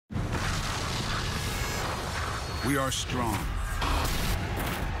We are strong.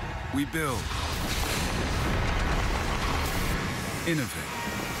 We build. Innovate.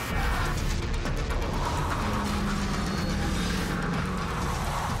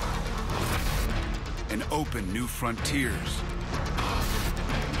 And open new frontiers.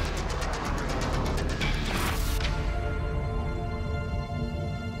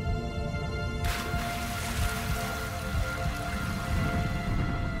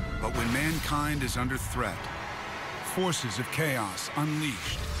 But when mankind is under threat, forces of chaos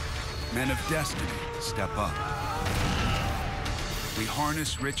unleashed, men of destiny step up. We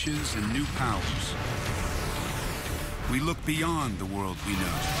harness riches and new powers. We look beyond the world we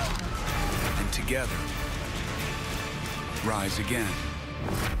know, and together, rise again.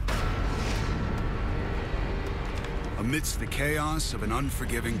 Amidst the chaos of an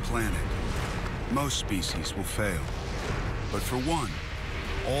unforgiving planet, most species will fail. But for one,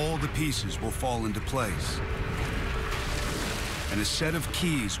 all the pieces will fall into place. And a set of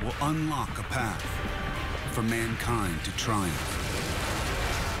keys will unlock a path for mankind to triumph.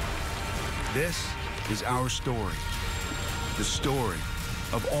 This is our story, the story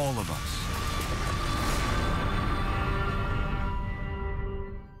of all of us.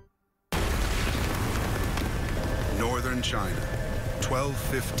 Northern China,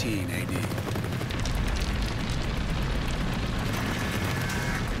 1215 AD.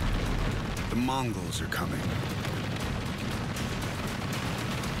 The Mongols are coming.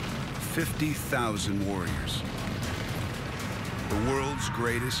 50,000 warriors. The world's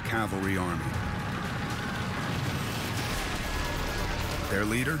greatest cavalry army. Their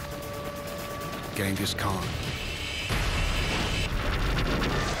leader? Genghis Khan.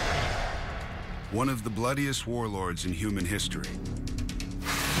 One of the bloodiest warlords in human history.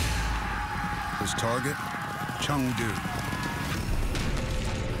 His target? Chengdu.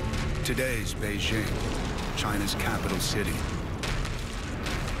 Today's Beijing, China's capital city.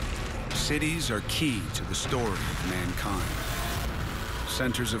 Cities are key to the story of mankind.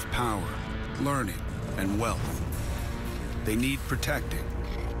 Centers of power, learning, and wealth. They need protecting.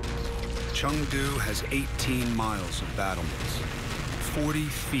 Chengdu has 18 miles of battlements, 40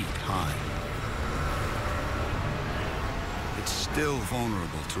 feet high. It's still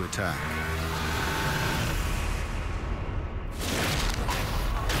vulnerable to attack.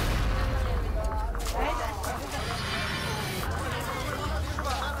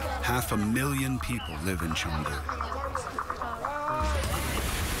 Half a million people live in Chengdu.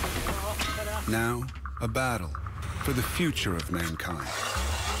 Now, a battle for the future of mankind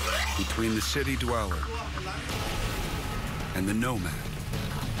between the city dweller and the nomad.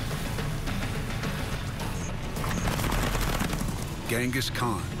 Genghis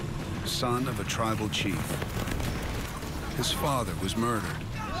Khan, son of a tribal chief. His father was murdered.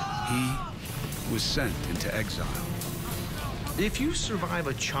 He was sent into exile. If you survive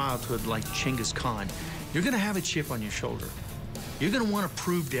a childhood like Genghis Khan, you're gonna have a chip on your shoulder. You're gonna wanna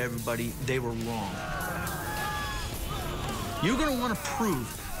prove to everybody they were wrong. You're gonna wanna prove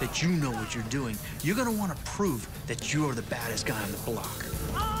that you know what you're doing. You're gonna wanna prove that you're the baddest guy on the block.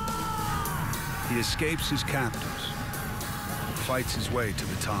 He escapes his captors, fights his way to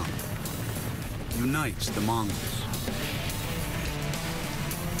the top, unites the Mongols,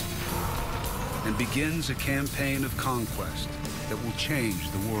 and begins a campaign of conquest that will change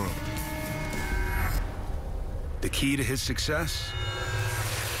the world. The key to his success?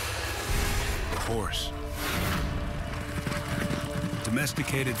 The horse.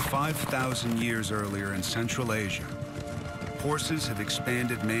 Domesticated 5,000 years earlier in Central Asia, horses have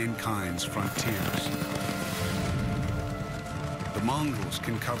expanded mankind's frontiers. The Mongols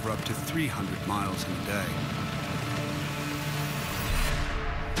can cover up to 300 miles in a day.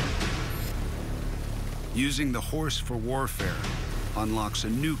 Using the horse for warfare unlocks a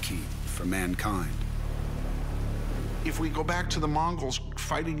new key for mankind. If we go back to the Mongols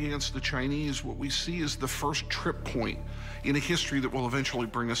fighting against the Chinese, what we see is the first trip point in a history that will eventually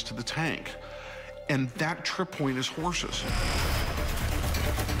bring us to the tank. And that trip point is horses.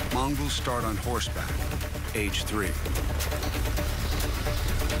 Mongols start on horseback, age 3.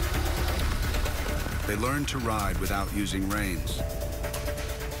 They learn to ride without using reins.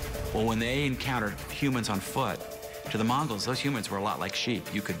 Well, when they encountered humans on foot, to the Mongols, those humans were a lot like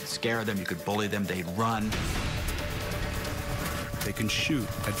sheep. You could scare them, you could bully them, they'd run. They can shoot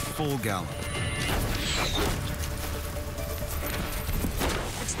at full gallop.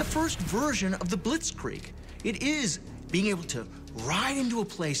 It's the first version of the blitzkrieg. It is being able to ride into a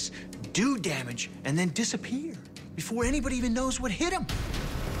place, do damage, and then disappear before anybody even knows what hit them.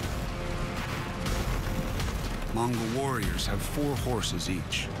 Mongol warriors have 4 horses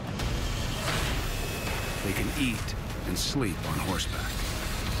each. they can eat and sleep on horseback.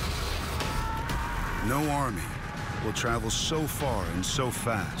 No army will travel so far and so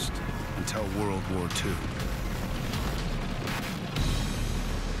fast until World War II.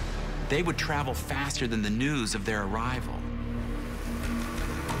 They would travel faster than the news of their arrival.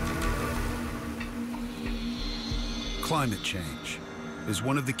 Climate change is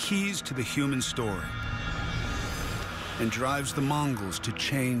one of the keys to the human story and drives the Mongols to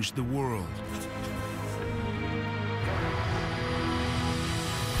change the world.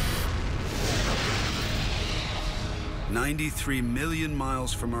 "93 million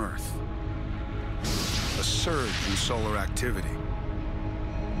miles from Earth, a surge in solar activity.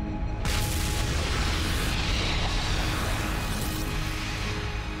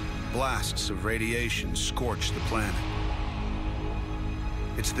 Blasts of radiation scorch the planet.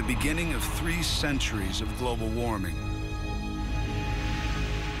 It's the beginning of 3 centuries of global warming.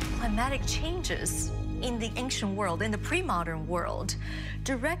 Climatic changes in the ancient world, in the pre-modern world,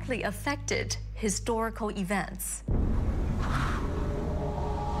 directly affected historical events.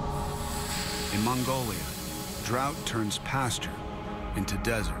 In Mongolia, drought turns pasture into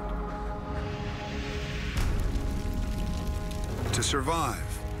desert. To survive,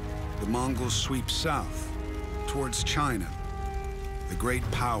 the Mongols sweep south towards China, the great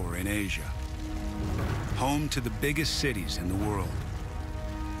power in Asia, home to the biggest cities in the world.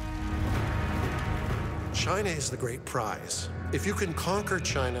 China is the great prize. If you can conquer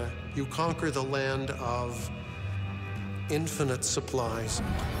China, you conquer the land of infinite supplies.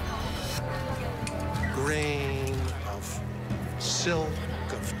 Grain, of silk,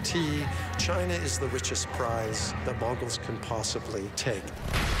 of tea. China is the richest prize that Mongols can possibly take.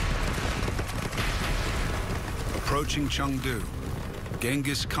 Approaching Chengdu,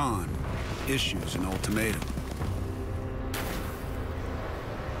 Genghis Khan issues an ultimatum.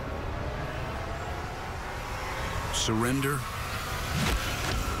 Surrender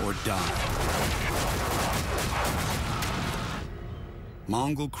or die.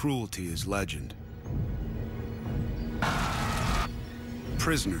 Mongol cruelty is legend.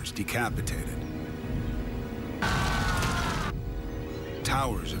 Prisoners decapitated.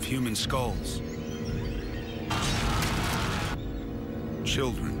 Towers of human skulls.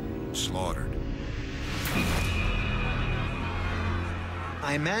 Children slaughtered.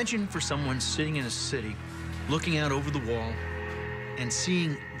 I imagine for someone sitting in a city, looking out over the wall, and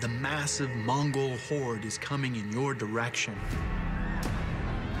seeing the massive Mongol horde is coming in your direction,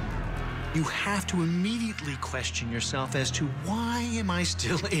 you have to immediately question yourself as to why am I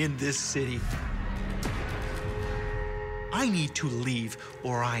still in this city? I need to leave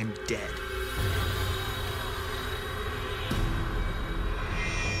or I'm dead.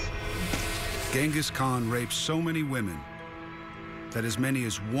 Genghis Khan raped so many women that as many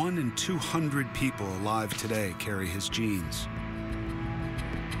as 1 in 200 people alive today carry his genes.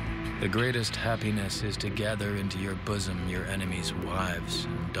 The greatest happiness is to gather into your bosom your enemies' wives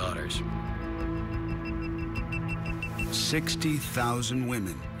and daughters. 60,000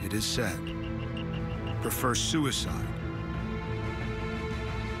 women, it is said, prefer suicide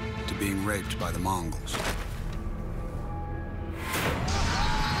to being raped by the Mongols.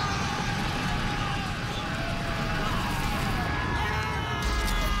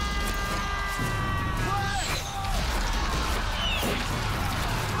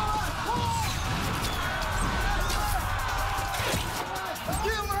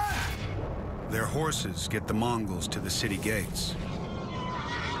 Their horses get the Mongols to the city gates,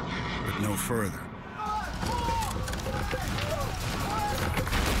 but no further.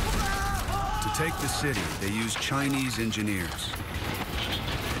 To take the city, they use Chinese engineers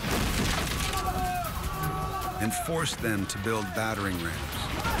and force them to build battering rams.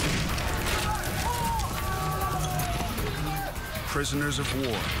 Prisoners of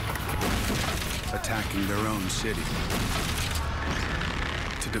war attacking their own city.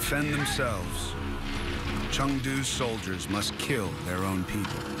 To defend themselves, Chengdu's soldiers must kill their own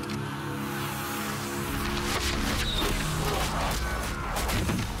people.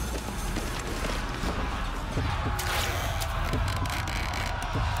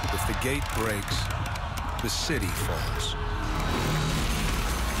 If the gate breaks, the city falls.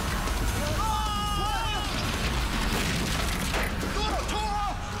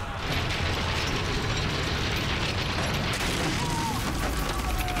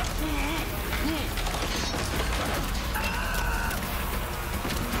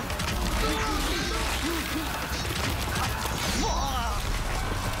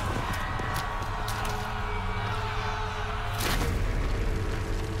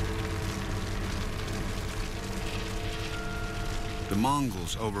 The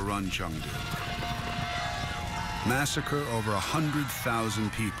Mongols overrun Chengdu. massacre over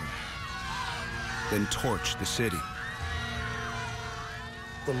 100,000 people, then torch the city.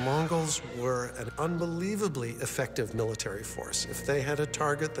 The Mongols were an unbelievably effective military force. If they had a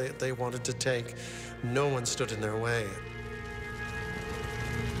target they wanted to take, no one stood in their way.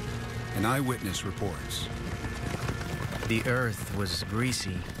 An eyewitness reports. The earth was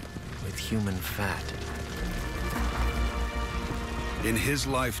greasy with human fat. In his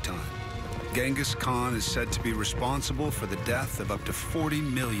lifetime, Genghis Khan is said to be responsible for the death of up to 40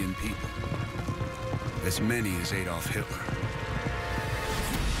 million people, as many as Adolf Hitler.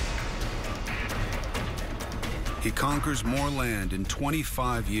 He conquers more land in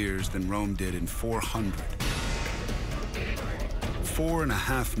 25 years than Rome did in 400.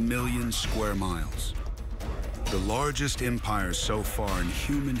 4.5 million square miles. The largest empire so far in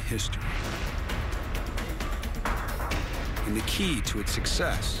human history. And the key to its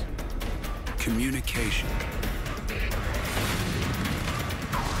success, communication.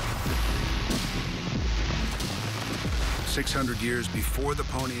 "600 years before the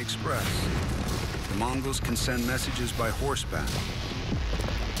Pony Express, the Mongols can send messages by horseback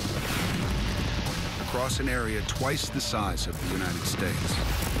across an area twice the size of the United States.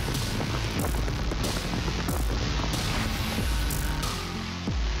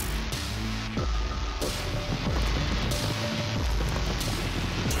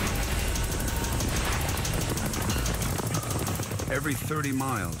 Every 30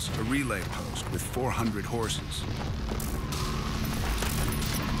 miles, a relay post with 400 horses.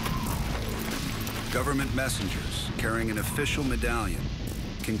 Government messengers carrying an official medallion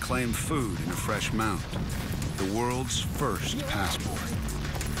can claim food in a fresh mount, the world's first passport.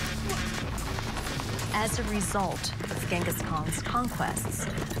 As a result of Genghis Khan's conquests,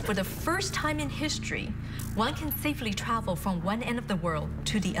 for the first time in history, one can safely travel from one end of the world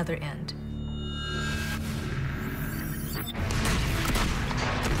to the other end.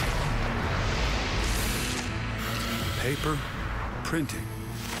 Paper, printing,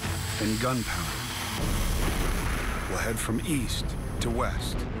 and gunpowder will head from east to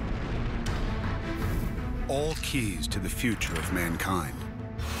west. All keys to the future of mankind.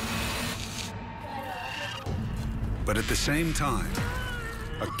 But at the same time,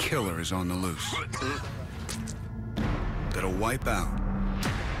 a killer is on the loose that'll wipe out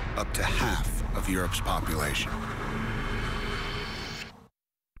up to half of Europe's population.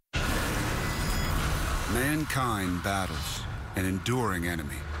 Mankind battles an enduring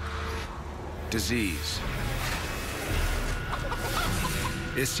enemy, disease.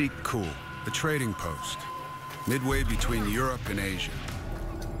 Issyk-Kul, a trading post, midway between Europe and Asia.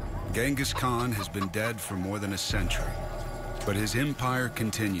 Genghis Khan has been dead for more than a century, but his empire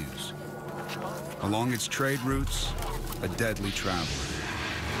continues. Along its trade routes, a deadly traveler.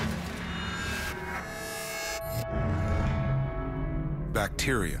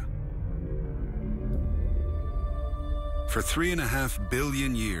 Bacteria. For 3.5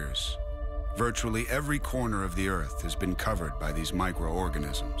 billion years, virtually every corner of the Earth has been covered by these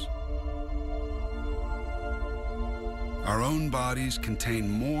microorganisms. Our own bodies contain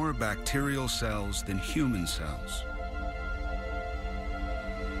more bacterial cells than human cells.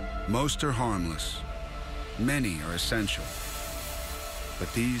 Most are harmless, many are essential,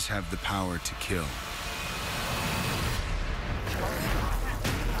 but these have the power to kill.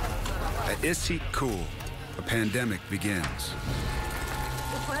 At Issyk-Kul, a pandemic begins.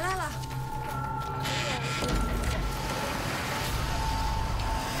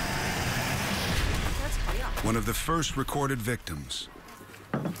 One of the first recorded victims,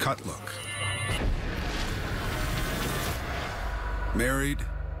 Kutluk. Married,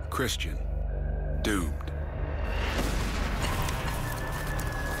 Christian, doomed.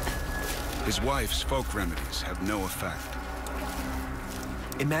 His wife's folk remedies have no effect.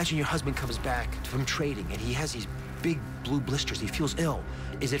 Imagine your husband comes back from trading and he has these big blue blisters. He feels ill.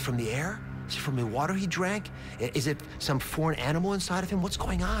 Is it from the air? Is it from the water he drank? Is it some foreign animal inside of him? What's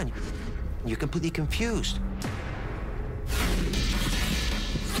going on? You're completely confused.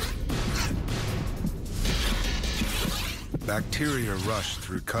 Bacteria rush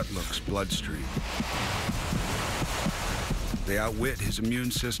through Kutluk's bloodstream. They outwit his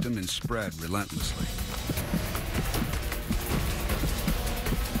immune system and spread relentlessly,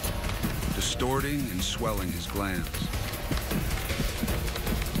 distorting and swelling his glands.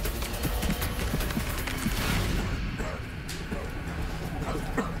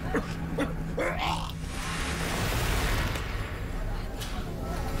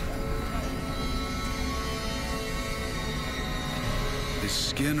 His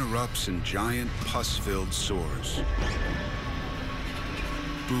skin erupts in giant pus-filled sores,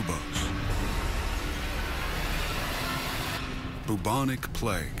 buboes. Bubonic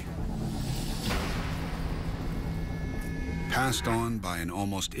plague. Passed on by an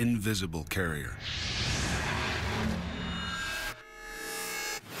almost invisible carrier.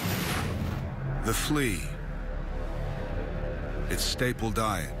 The flea. Its staple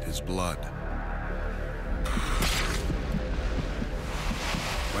diet is blood.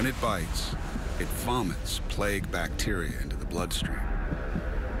 When it bites, it vomits plague bacteria into the bloodstream.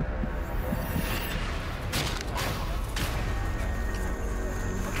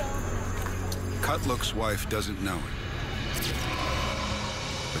 Cutlook's wife doesn't know it,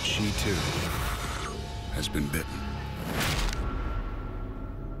 but she too has been bitten.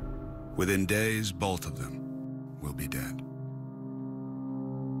 Within days, both of them will be dead.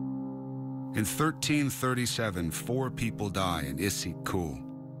 In 1337, 4 people die in Issyk-Kul.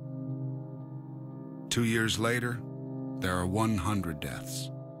 2 years later, there are 100 deaths.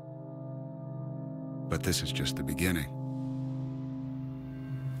 But this is just the beginning.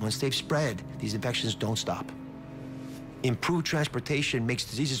 Once they've spread, these infections don't stop. Improved transportation makes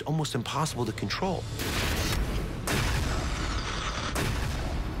diseases almost impossible to control.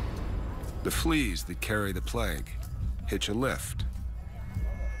 The fleas that carry the plague hitch a lift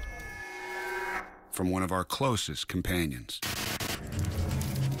from one of our closest companions,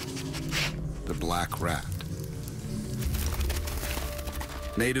 the black rat.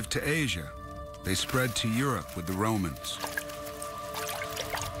 Native to Asia, they spread to Europe with the Romans.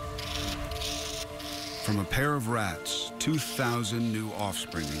 From a pair of rats, 2,000 new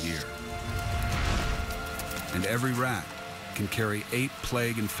offspring a year. And every rat can carry 8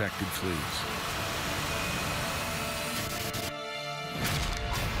 plague-infected fleas.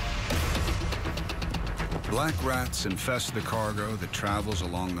 Black rats infest the cargo that travels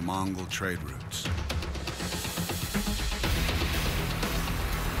along the Mongol trade routes.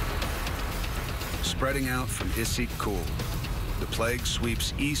 Spreading out from Issyk-Kul, the plague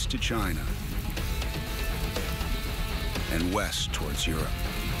sweeps east to China and west towards Europe.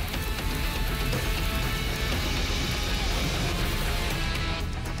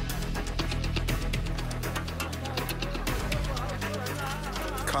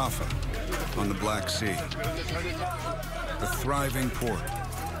 Kaffa on the Black Sea, a thriving port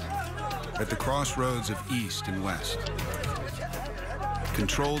at the crossroads of East and West,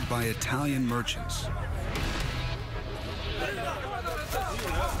 controlled by Italian merchants.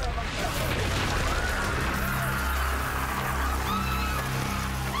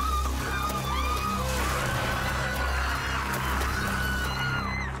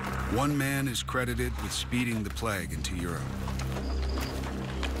 One man is credited with speeding the plague into Europe.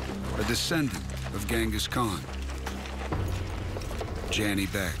 A descendant of Genghis Khan, Jani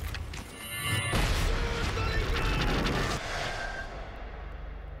Beg.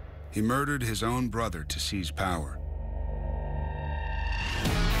 He murdered his own brother to seize power.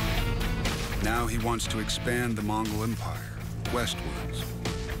 Now he wants to expand the Mongol Empire westwards.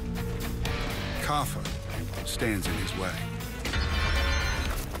 Kaffa stands in his way.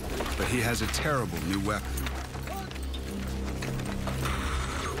 But he has a terrible new weapon.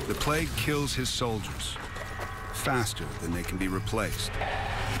 The plague kills his soldiers faster than they can be replaced.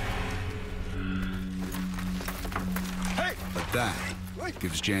 But that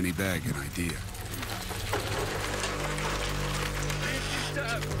gives Jani Beg an idea.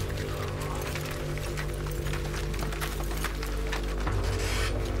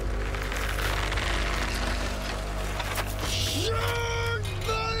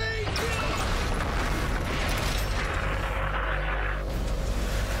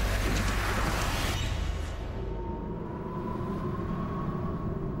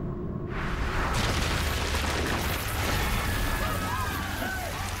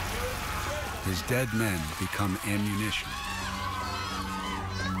 His dead men become ammunition.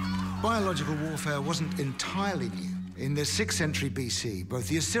 Biological warfare wasn't entirely new. In the 6th century BC, both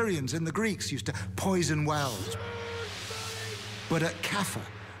the Assyrians and the Greeks used to poison wells. But at Kaffa,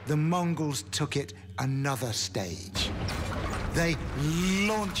 the Mongols took it another stage. They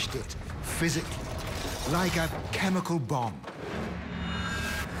launched it physically, like a chemical bomb.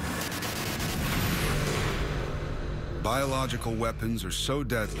 Biological weapons are so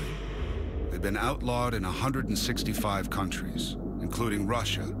deadly, they've been outlawed in 165 countries, including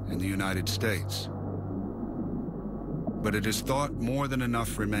Russia and the United States. But it is thought more than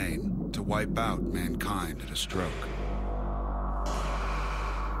enough remain to wipe out mankind at a stroke.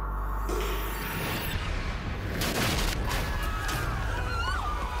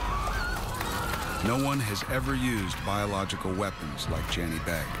 No one has ever used biological weapons like Jani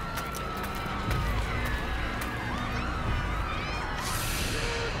Beg.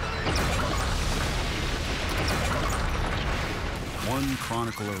 one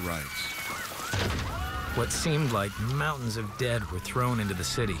chronicler writes, What seemed like mountains of dead were thrown into the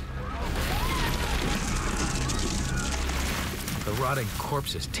city. The rotting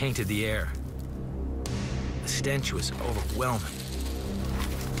corpses tainted the air. The stench was overwhelming.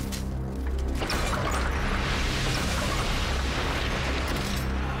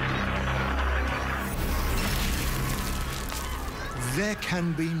 There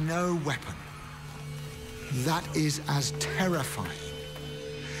can be no weapon that is as terrifying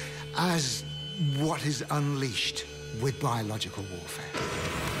as what is unleashed with biological warfare.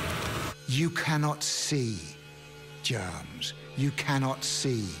 You cannot see germs. You cannot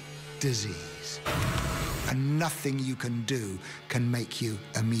see disease. And nothing you can do can make you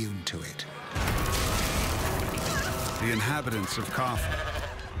immune to it. The inhabitants of Kaffa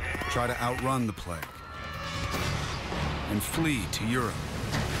try to outrun the plague and flee to Europe.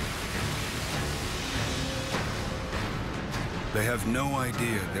 They have no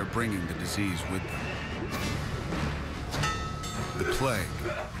idea they're bringing the disease with them. The plague,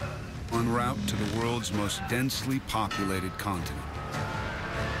 en route to the world's most densely populated continent.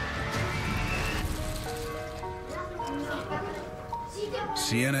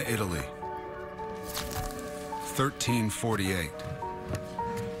 Siena, Italy, 1348.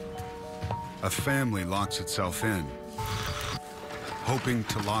 A family locks itself in, hoping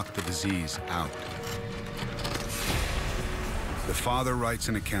to lock the disease out. The father writes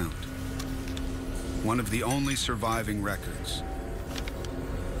an account, one of the only surviving records,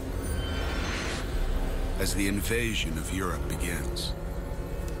 as the invasion of Europe begins.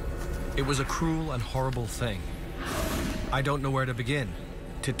 It was a cruel and horrible thing. I don't know where to begin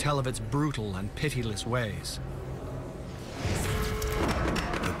to tell of its brutal and pitiless ways.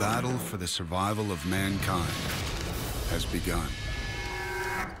 The battle for the survival of mankind has begun.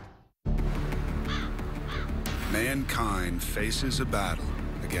 Mankind faces a battle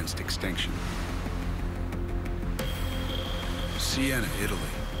against extinction. Siena, Italy.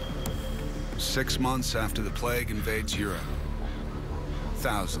 6 months after the plague invades Europe,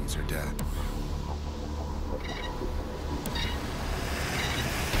 thousands are dead.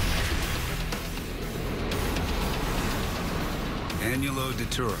 Agnolo di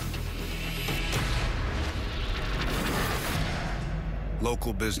Tura,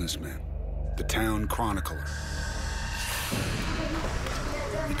 local businessman, the town chronicler.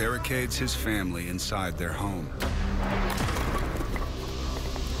 He barricades his family inside their home.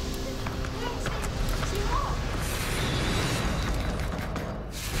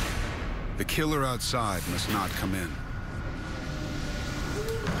 The killer outside must not come in.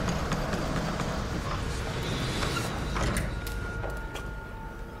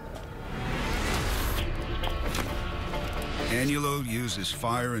 Agnolo uses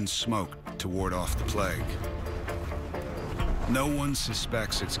fire and smoke to ward off the plague. No one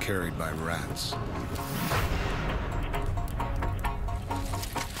suspects it's carried by rats.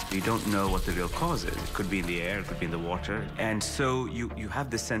 You don't know what the real cause is. It could be in the air, it could be in the water. And so you have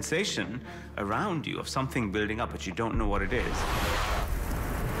this sensation around you of something building up, but you don't know what it is.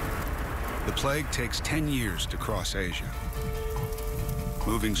 The plague takes 10 years to cross Asia,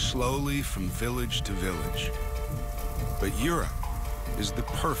 moving slowly from village to village. But Europe is the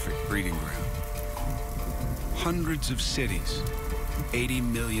perfect breeding ground. Hundreds of cities, 80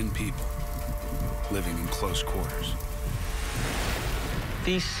 million people living in close quarters.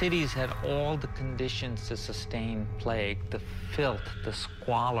 These cities had all the conditions to sustain plague: the filth, the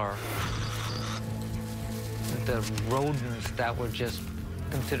squalor, the rodents that were just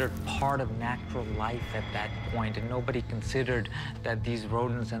considered part of natural life at that point, and nobody considered that these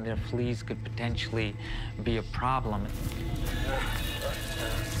rodents and their fleas could potentially be a problem.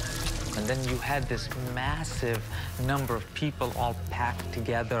 And then you had this massive number of people all packed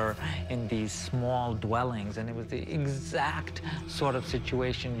together in these small dwellings, and it was the exact sort of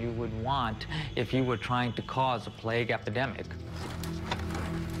situation you would want if you were trying to cause a plague epidemic.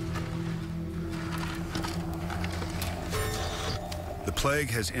 The plague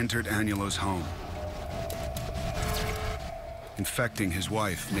has entered Agnolo's home, infecting his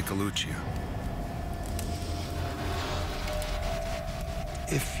wife, Nicoluccia.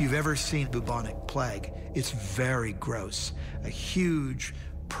 If you've ever seen bubonic plague, it's very gross. A huge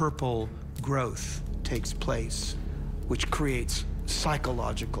purple growth takes place, which creates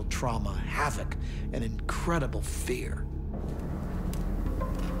psychological trauma, havoc, and incredible fear.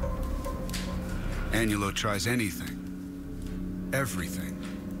 Agnolo tries anything, everything.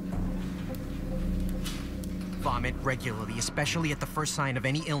 Vomit regularly, especially at the first sign of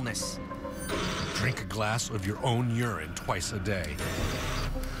any illness. Drink a glass of your own urine twice a day.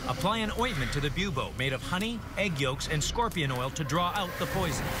 Apply an ointment to the bubo made of honey, egg yolks, and scorpion oil to draw out the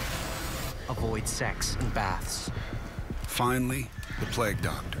poison. Avoid sex and baths. Finally, the plague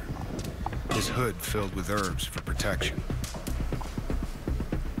doctor, his hood filled with herbs for protection.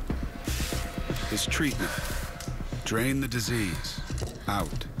 His treatment, drain the disease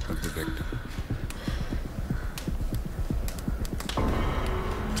out of the victim.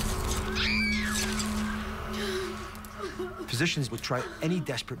 Physicians would try any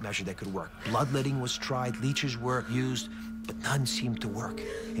desperate measure that could work. Bloodletting was tried, leeches were used, but none seemed to work.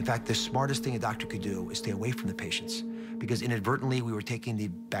 In fact, the smartest thing a doctor could do is stay away from the patients, because inadvertently we were taking the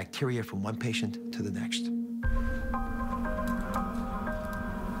bacteria from one patient to the next.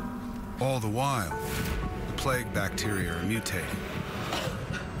 All the while, the plague bacteria are mutating,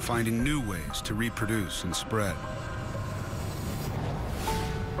 finding new ways to reproduce and spread.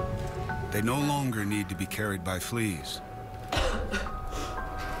 They no longer need to be carried by fleas.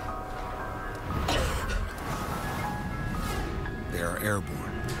 They are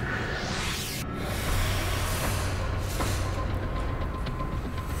airborne.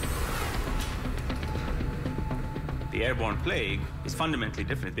 The airborne plague is fundamentally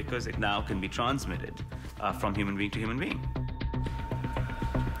different because it now can be transmitted from human being to human being.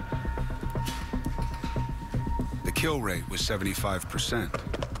 The kill rate was 75%.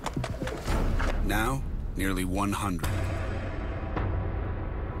 Now, nearly 100.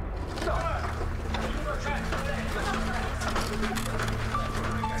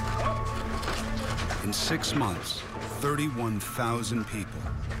 In 6 months, 31,000 people,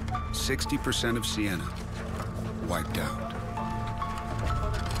 60% of Siena, wiped out.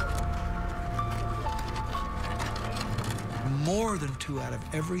 More than 2 out of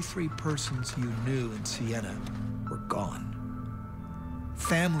every 3 persons you knew in Siena were gone.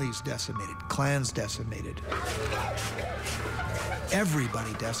 Families decimated, clans decimated.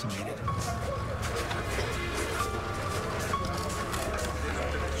 Everybody decimated.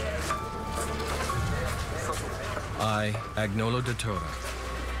 I, Agnolo de Tora,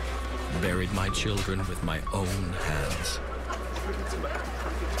 buried my children with my own hands.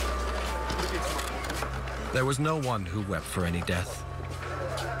 There was no one who wept for any death,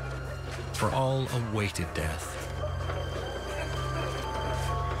 for all awaited death.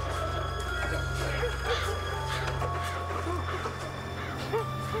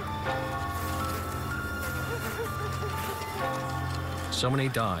 So many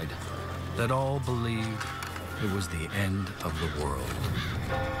died that all believed it was the end of the world.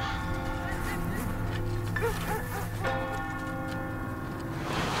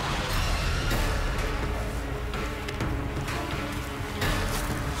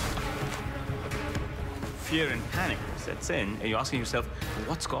 Fear and panic sets in, and you're asking yourself,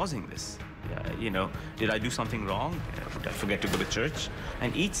 what's causing this? Did I do something wrong? Did I forget to go to church?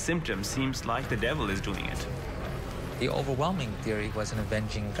 And each symptom seems like the devil is doing it. The overwhelming theory was an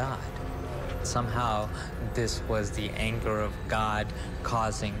avenging God. Somehow, this was the anger of God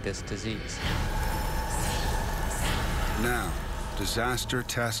causing this disease. Now, disaster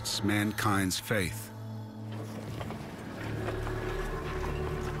tests mankind's faith.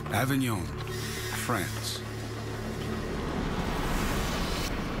 Avignon, France.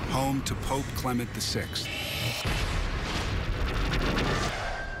 Home to Pope Clement VI.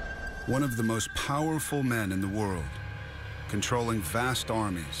 One of the most powerful men in the world, controlling vast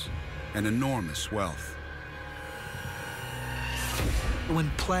armies and enormous wealth. When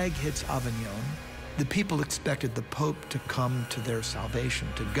plague hits Avignon, the people expected the Pope to come to their salvation,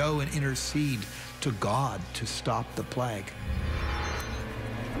 to go and intercede to God to stop the plague.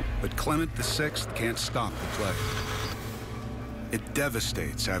 But Clement VI can't stop the plague. It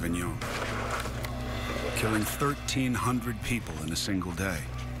devastates Avignon, killing 1,300 people in a single day.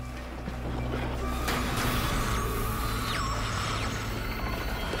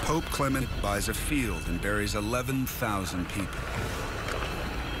 Pope Clement buys a field and buries 11,000 people.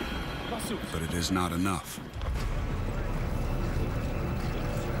 But it is not enough.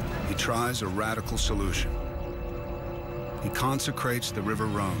 He tries a radical solution. He consecrates the River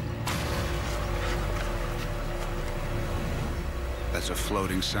Rhone as a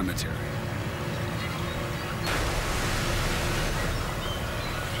floating cemetery.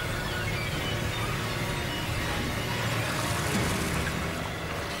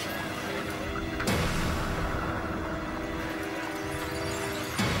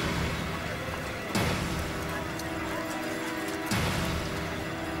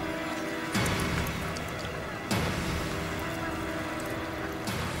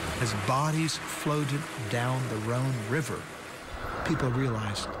 As bodies floated down the Rhone River, people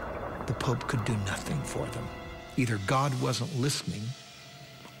realized the Pope could do nothing for them. Either God wasn't listening,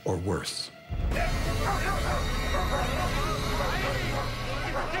 or worse.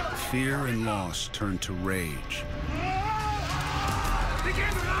 Fear and loss turn to rage.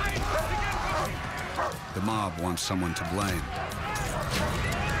 The mob wants someone to blame.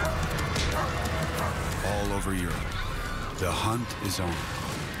 All over Europe, the hunt is on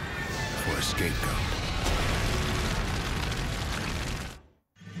for a scapegoat.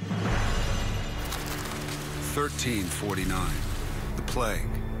 (1349), the plague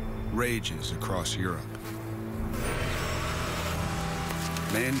rages across Europe.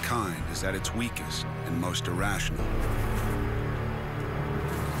 Mankind is at its weakest and most irrational,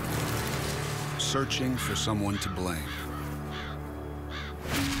 searching for someone to blame.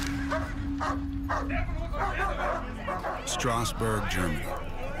 Strasbourg, Germany.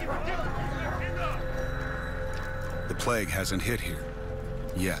 The plague hasn't hit here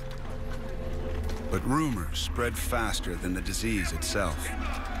yet, but rumors spread faster than the disease itself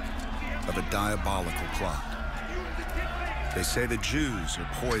of a diabolical plot. They say the Jews are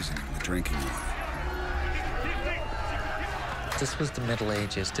poisoning the drinking water. This was the Middle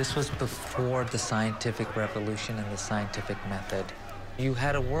Ages. This was before the scientific revolution and the scientific method. You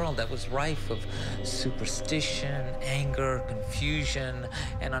had a world that was rife of superstition, anger, confusion,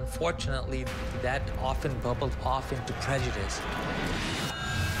 and unfortunately, that often bubbled off into prejudice.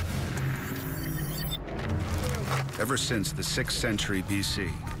 Ever since the 6th century BC,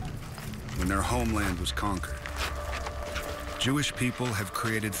 when their homeland was conquered, Jewish people have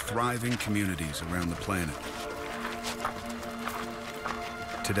created thriving communities around the planet.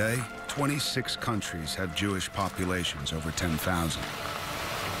 Today, 26 countries have Jewish populations over 10,000.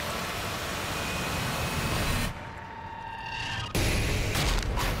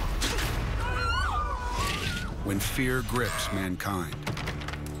 When fear grips mankind,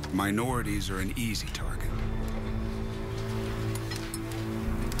 minorities are an easy target.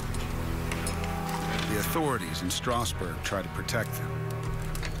 The authorities in Strasbourg try to protect them,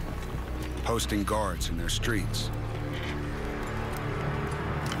 posting guards in their streets.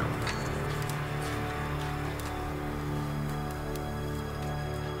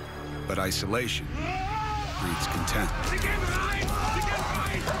 But isolation breeds contempt.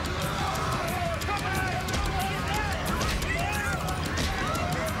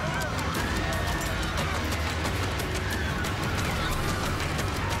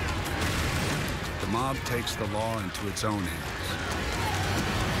 The mob takes the law into its own hands.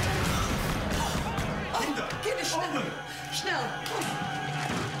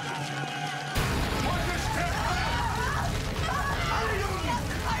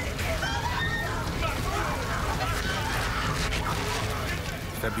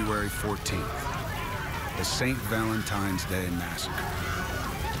 February 14th, the St. Valentine's Day Massacre.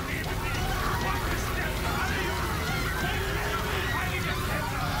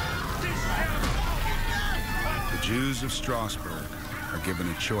 The Jews of Strasbourg are given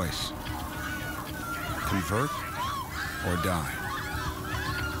a choice: convert or die.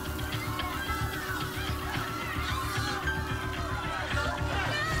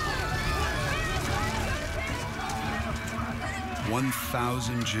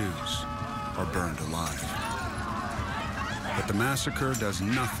 "1,000 Jews are burned alive. But the massacre does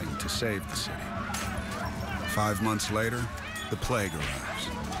nothing to save the city. 5 months later, the plague arrives,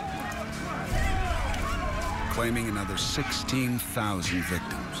 claiming another 16,000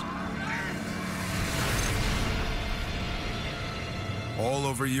 victims. All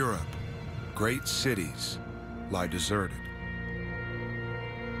over Europe, great cities lie deserted.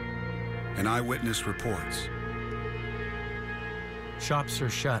 An eyewitness reports: shops are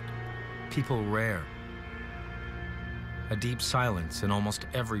shut, people rare. A deep silence in almost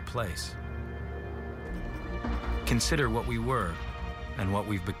every place. Consider what we were and what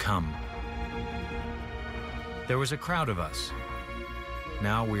we've become. There was a crowd of us.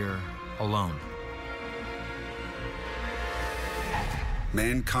 Now we're alone.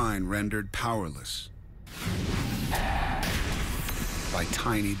 Mankind rendered powerless by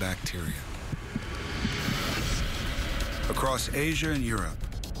tiny bacteria. Across Asia and Europe,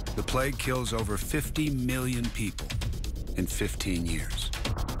 the plague kills over 50 million people in 15 years.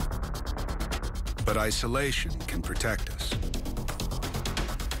 But isolation can protect us.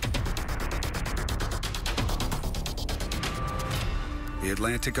 The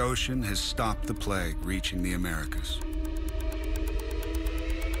Atlantic Ocean has stopped the plague reaching the Americas.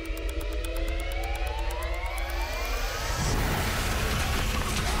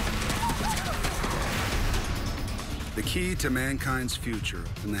 The key to mankind's future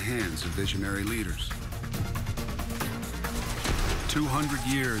in the hands of visionary leaders. 200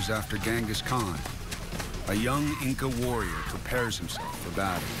 years after Genghis Khan, a young Inca warrior prepares himself for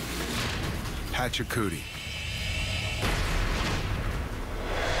battle. Pachacuti.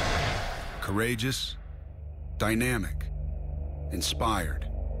 Courageous, dynamic, inspired.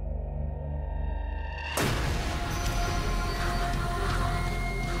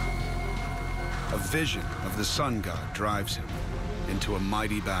 A vision of the sun god drives him into a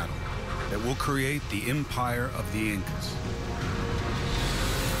mighty battle that will create the empire of the Incas.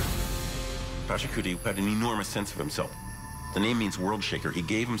 Pachacuti had an enormous sense of himself. The name means world shaker. He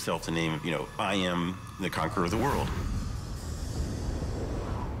gave himself the name of, I am the conqueror of the world.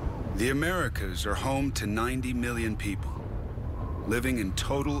 The Americas are home to 90 million people, living in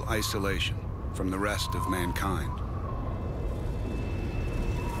total isolation from the rest of mankind.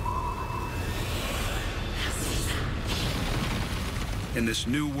 In this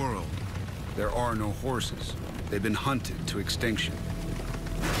new world, there are no horses. They've been hunted to extinction.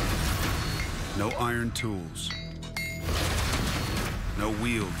 No iron tools. No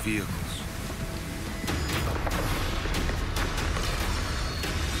wheeled vehicles.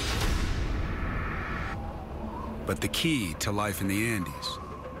 But the key to life in the Andes,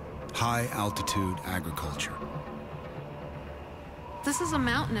 high-altitude agriculture. This is a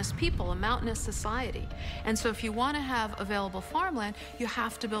mountainous people, a mountainous society. And so if you want to have available farmland, you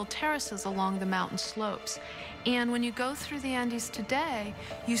have to build terraces along the mountain slopes. And when you go through the Andes today,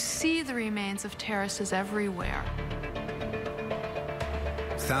 you see the remains of terraces everywhere.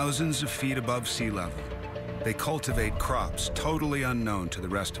 Thousands of feet above sea level, they cultivate crops totally unknown to the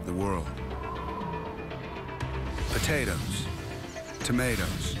rest of the world. Potatoes,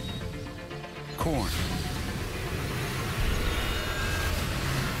 tomatoes, corn.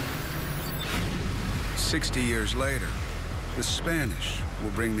 "60 years later, the Spanish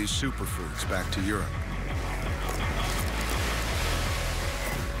will bring these superfoods back to Europe.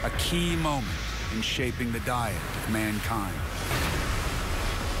 A key moment in shaping the diet of mankind.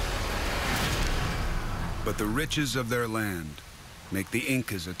 But the riches of their land make the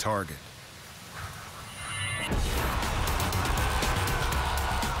Incas a target.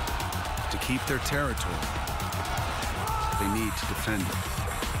 To keep their territory, they need to defend it.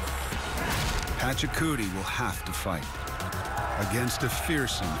 Pachacuti will have to fight against a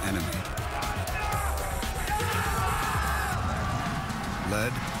fearsome enemy,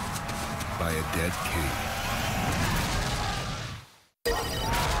 led by a dead king.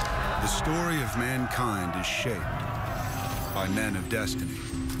 The story of mankind is shaped by men of destiny.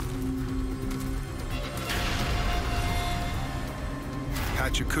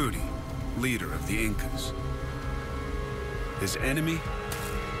 Pachacuti, leader of the Incas. His enemy,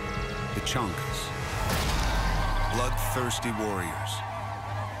 the Chancas. Bloodthirsty warriors.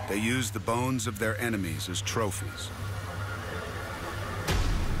 They use the bones of their enemies as trophies.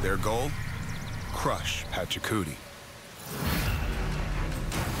 Their goal? Crush Pachacuti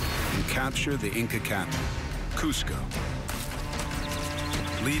and capture the Inca capital, Cusco.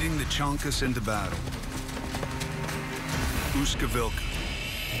 Leading the Chancas into battle, Uzcavilca.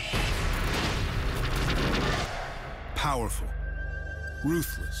 Powerful,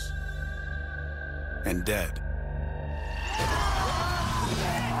 ruthless, and dead.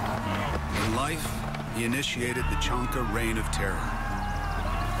 In life, he initiated the Chanca reign of terror.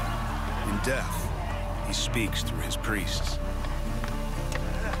 In death, he speaks through his priests.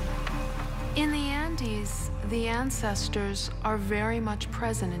 In the Andes, the ancestors are very much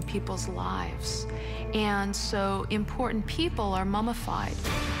present in people's lives. And so important people are mummified.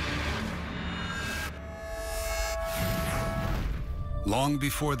 Long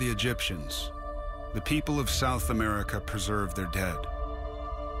before the Egyptians, the people of South America preserved their dead.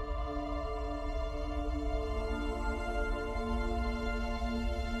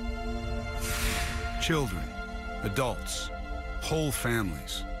 Children, adults, whole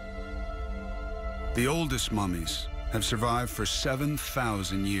families. The oldest mummies have survived for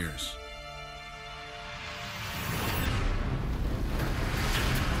 7,000 years.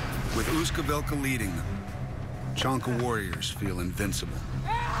 With Uzcavilca leading them, Chanca warriors feel invincible.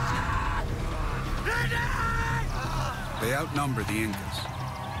 They outnumber the Incas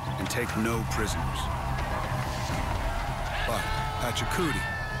and take no prisoners. But Pachacuti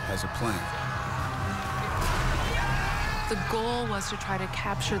has a plan. The goal was to try to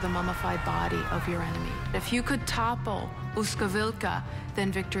capture the mummified body of your enemy. If you could topple Uzcavilca,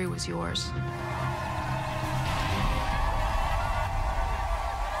 then victory was yours.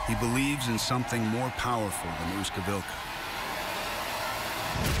 He believes in something more powerful than Uzcavilca.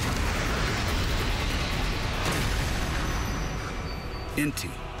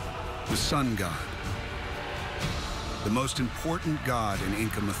 Inti, the sun god, the most important god in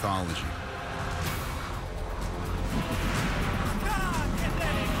Inca mythology.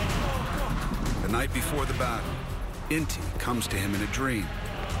 night before the battle, Inti comes to him in a dream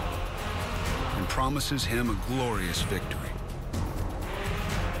and promises him a glorious victory.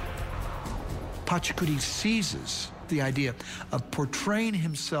 Pachacuti seizes the idea of portraying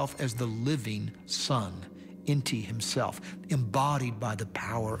himself as the living sun, Inti himself, embodied by the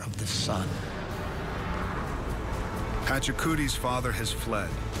power of the sun. Pachacuti's father has fled.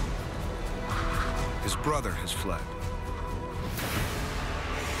 His brother has fled.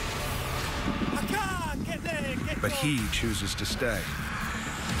 But he chooses to stay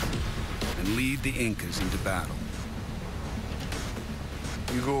and lead the Incas into battle.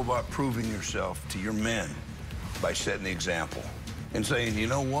 You go about proving yourself to your men by setting the example and saying, you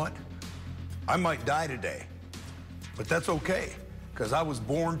know what? I might die today, but that's okay, because I was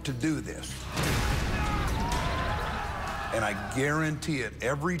born to do this. And I guarantee it,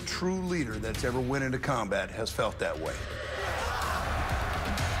 every true leader that's ever went into combat has felt that way.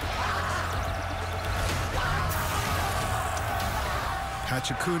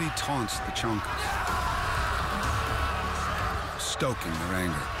 Pachacuti taunts the Chancas, stoking their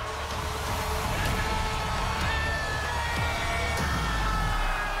anger.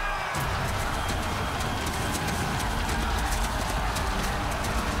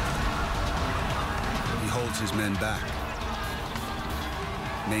 He holds his men back,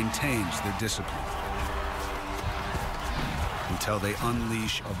 maintains their discipline until they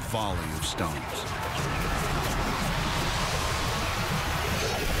unleash a volley of stones.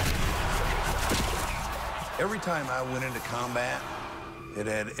 Every time I went into combat, it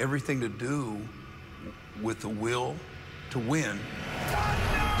had everything to do with the will to win.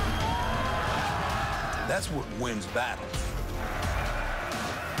 That's what wins battles.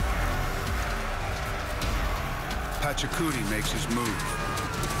 Pachacuti makes his move.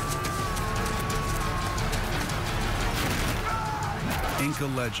 Inca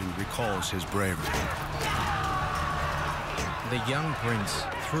legend recalls his bravery. The young prince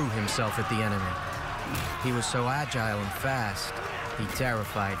threw himself at the enemy. He was so agile and fast, he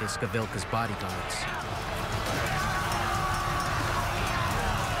terrified Izcavilca's bodyguards.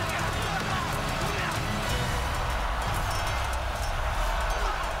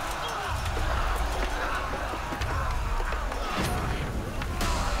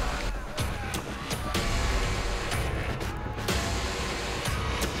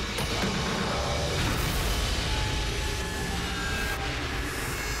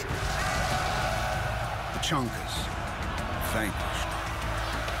 Chancas vanquished.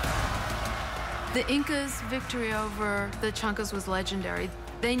 The Incas' victory over the Chancas was legendary.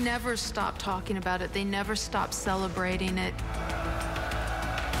 They never stopped talking about it. They never stopped celebrating it.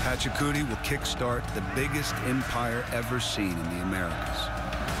 Pachacuti will kickstart the biggest empire ever seen in the Americas.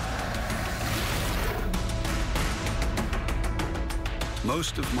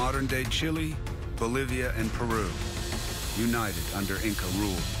 Most of modern-day Chile, Bolivia, and Peru united under Inca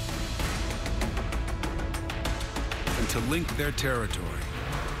rule. And to link their territory,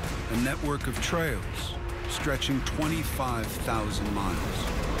 a network of trails stretching 25,000 miles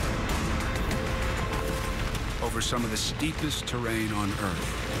over some of the steepest terrain on Earth.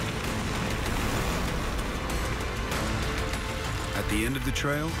 At the end of the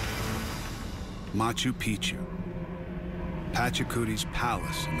trail, Machu Picchu, Pachacuti's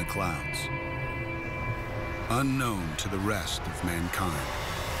palace in the clouds, unknown to the rest of mankind.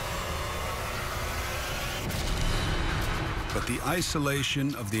 But the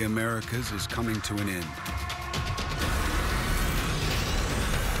isolation of the Americas is coming to an end.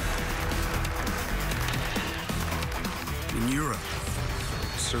 In Europe,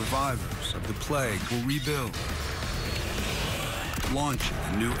 survivors of the plague will rebuild, launching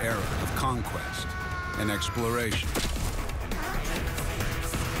a new era of conquest and exploration.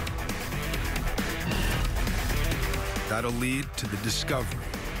 That'll lead to the discovery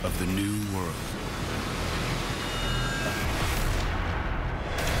of the new world.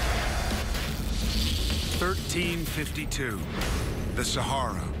 (1352), the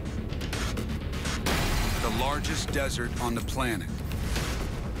Sahara, the largest desert on the planet.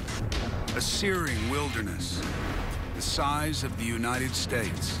 A searing wilderness, the size of the United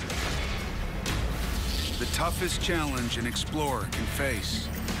States. The toughest challenge an explorer can face.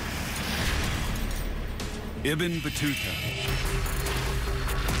 Ibn Battuta.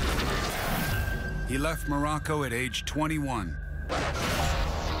 He left Morocco at age 21,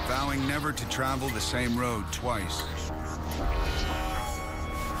 vowing never to travel the same road twice.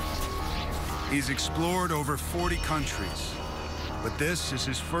 He's explored over 40 countries, but this is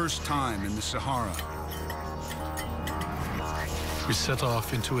his first time in the Sahara. We set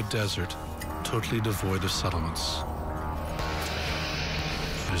off into a desert, totally devoid of settlements.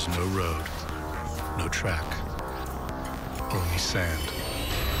 There's no road, no track, only sand.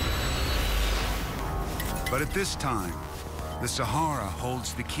 But at this time, the Sahara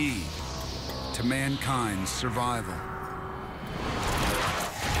holds the key to mankind's survival.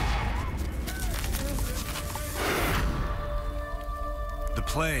 The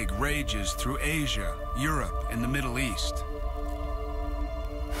plague rages through Asia, Europe, and the Middle East.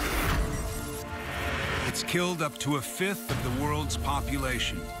 It's killed up to a fifth of the world's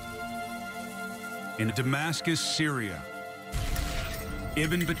population. In Damascus, Syria,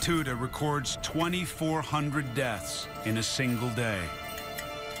 Ibn Battuta records 2,400 deaths in a single day.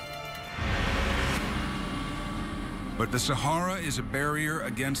 But the Sahara is a barrier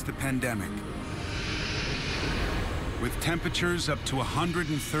against the pandemic. With temperatures up to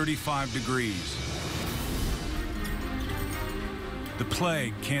 135 degrees, the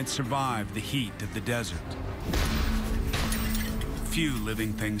plague can't survive the heat of the desert. Few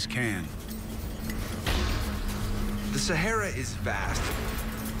living things can. The Sahara is vast.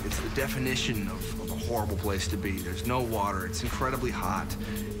 It's the definition of a horrible place to be. There's no water. It's incredibly hot.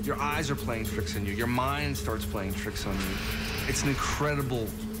 Your eyes are playing tricks on you. Your mind starts playing tricks on you. It's an incredible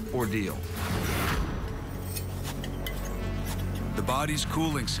ordeal. The body's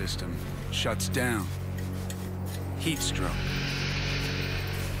cooling system shuts down. Heat stroke.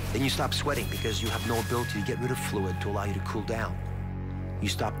 Then you stop sweating because you have no ability to get rid of fluid to allow you to cool down. You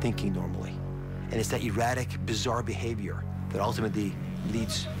stop thinking normally. And it's that erratic, bizarre behavior that ultimately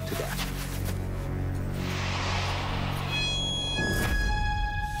leads to death.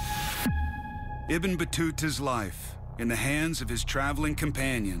 Ibn Battuta's life in the hands of his traveling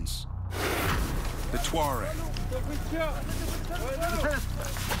companions, the Tuareg.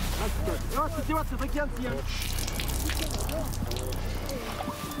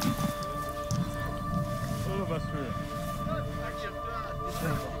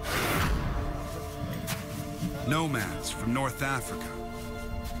 Nomads from North Africa.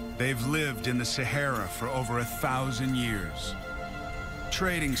 They've lived in the Sahara for over 1,000 years,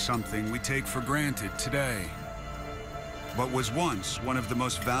 trading something we take for granted today, but was once one of the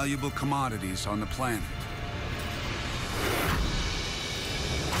most valuable commodities on the planet.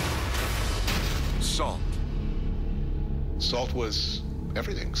 Salt. Salt was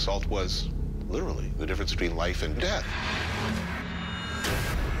everything. Salt was literally the difference between life and death.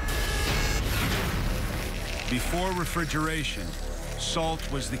 Before refrigeration,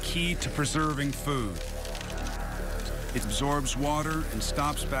 salt was the key to preserving food. It absorbs water and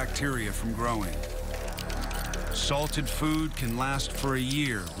stops bacteria from growing. Salted food can last for a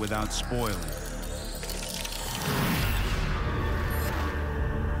year without spoiling.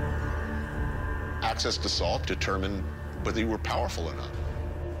 Access to salt determined whether you were powerful or not.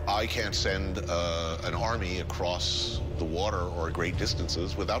 I can't send an army across the water or great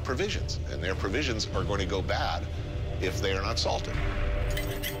distances without provisions, and their provisions are going to go bad if they are not salted.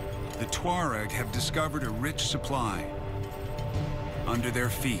 The Tuareg have discovered a rich supply under their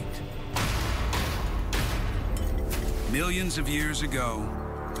feet. Millions of years ago,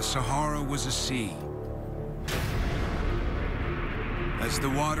 the Sahara was a sea. As the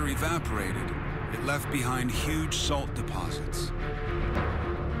water evaporated, it left behind huge salt deposits.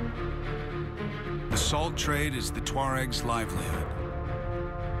 The salt trade is the Tuareg's livelihood.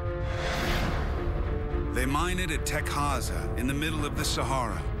 They mine it at Tekhaza in the middle of the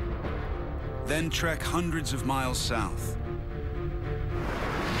Sahara, then trek hundreds of miles south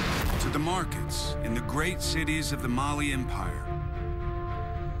to the markets in the great cities of the Mali Empire,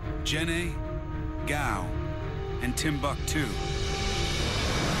 Djenné, Gao, and Timbuktu.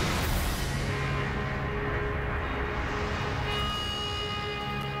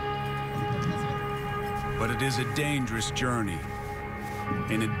 But it is a dangerous journey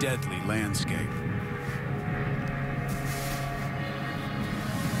in a deadly landscape.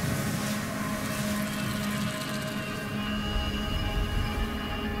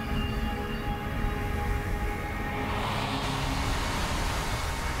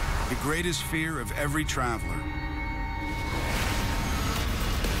 The greatest fear of every traveler,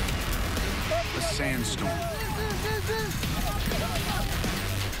 a sandstorm.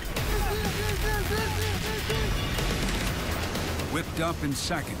 Whipped up in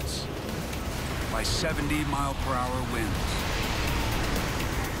seconds by 70-mile-per-hour winds.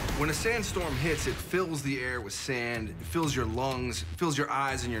 When a sandstorm hits, it fills the air with sand, it fills your lungs, it fills your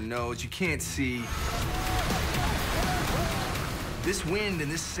eyes and your nose. You can't see. This wind and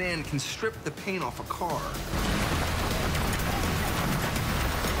this sand can strip the paint off a car.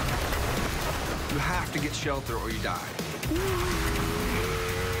 You have to get shelter or you die.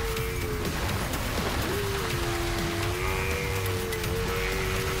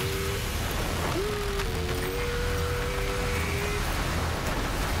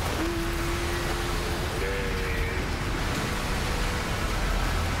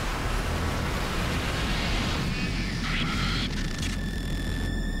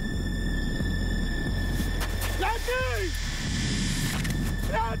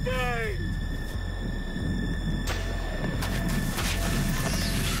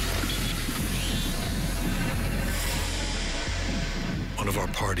 One of our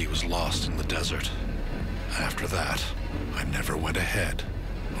party was lost in the desert. After that, I never went ahead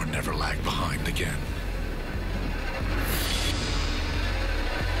or never lagged behind again.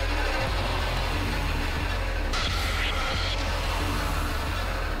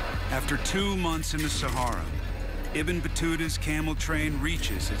 After 2 months in the Sahara, Ibn Battuta's camel train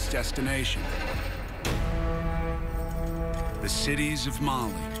reaches its destination, the cities of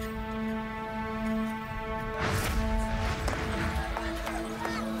Mali.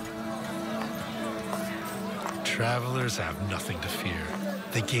 Travelers have nothing to fear.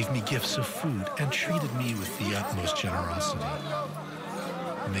 They gave me gifts of food and treated me with the utmost generosity.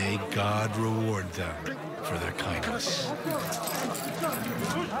 May God reward them for their kindness.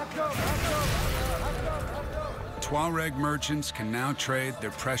 Tuareg merchants can now trade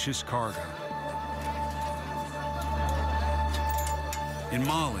their precious cargo. In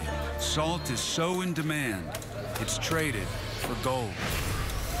Mali, salt is so in demand, it's traded for gold.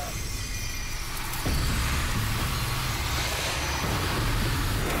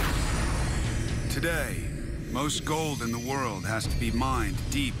 Today, most gold in the world has to be mined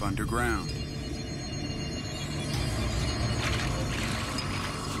deep underground.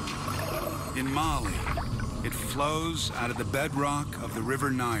 In Mali, it flows out of the bedrock of the river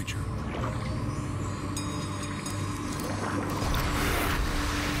Niger.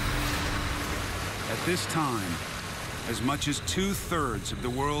 At this time, as much as 2/3 of the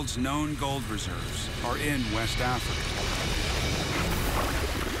world's known gold reserves are in West Africa.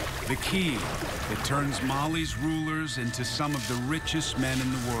 The key that turns Mali's rulers into some of the richest men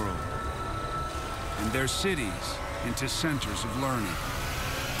in the world, and their cities into centers of learning.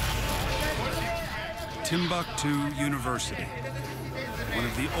 Timbuktu University, one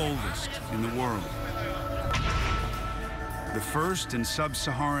of the oldest in the world. The first in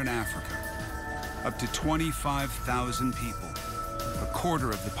sub-Saharan Africa, up to 25,000 people, a quarter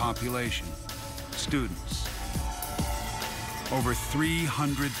of the population, students. Over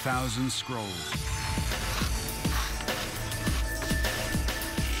 300,000 scrolls.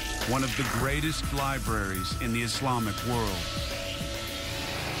 One of the greatest libraries in the Islamic world.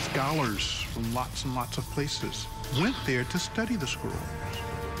 Scholars from lots and lots of places went there to study the scrolls.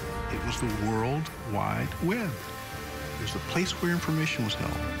 It was the World Wide Web. It was the place where information was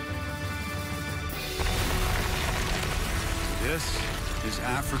held. This is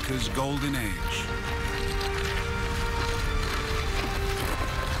Africa's golden age.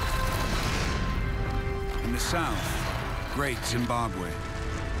 In the south, great Zimbabwe,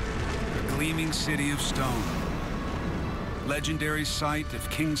 a gleaming city of stone, legendary site of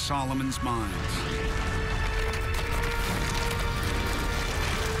King Solomon's mines.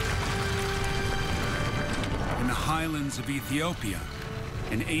 In the highlands of Ethiopia,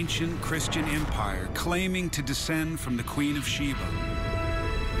 an ancient Christian empire claiming to descend from the Queen of Sheba.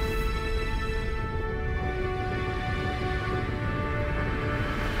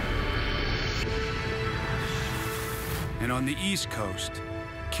 And on the east coast,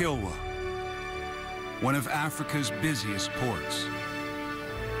 Kilwa, one of Africa's busiest ports.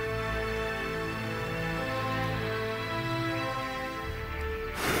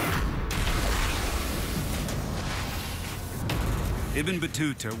 Ibn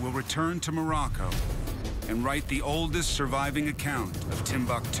Battuta will return to Morocco and write the oldest surviving account of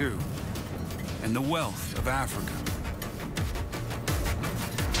Timbuktu and the wealth of Africa.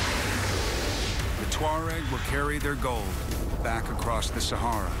 The Tuareg will carry their gold back across the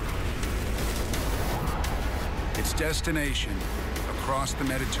Sahara. Its destination across the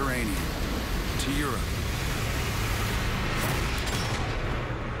Mediterranean to Europe.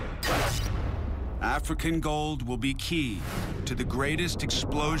 African gold will be key to the greatest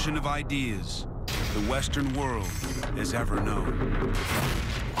explosion of ideas the Western world has ever known.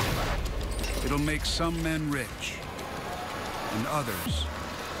 It'll make some men rich and others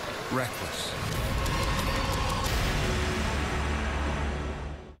reckless.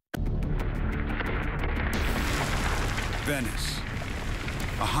 Venice,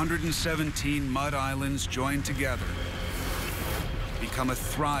 117 mud islands joined together, become a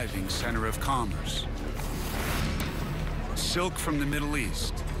thriving center of commerce. Silk from the Middle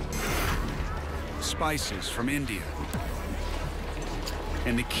East, spices from India,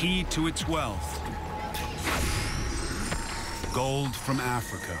 and the key to its wealth, gold from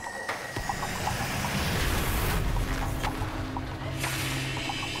Africa.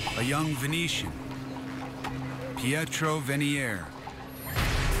 A young Venetian, Pietro Venier,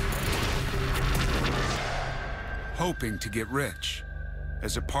 hoping to get rich,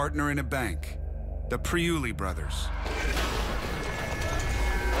 as a partner in a bank, the Priuli brothers.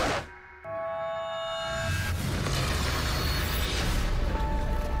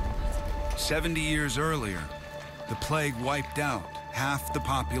 "70 years earlier, the plague wiped out half the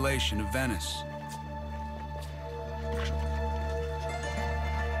population of Venice.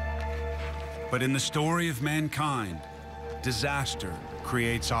 But in the story of mankind, disaster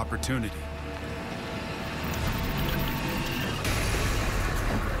creates opportunity.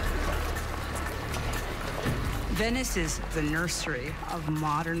 Venice is the nursery of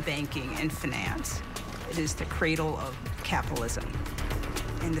modern banking and finance. It is the cradle of capitalism.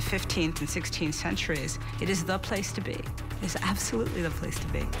 In the 15th and 16th centuries, it is the place to be. It is absolutely the place to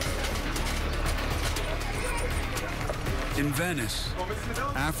be. In Venice,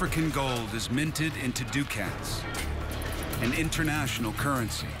 African gold is minted into ducats, an international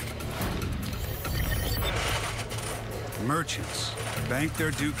currency. Merchants bank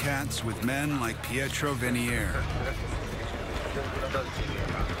their ducats with men like Pietro Venier.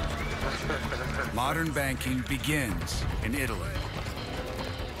 Modern banking begins in Italy.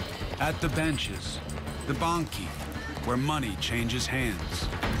 At the benches, the banchi, where money changes hands.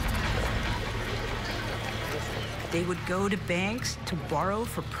 They would go to banks to borrow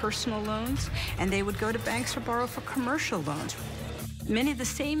for personal loans, and they would go to banks to borrow for commercial loans. Many of the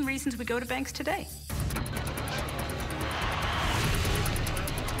same reasons we go to banks today.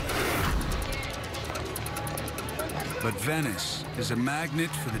 But Venice is a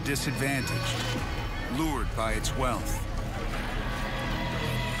magnet for the disadvantaged, lured by its wealth.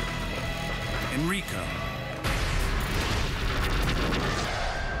 Enrico,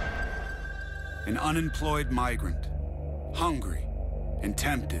 an unemployed migrant, hungry and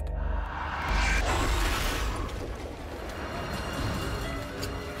tempted.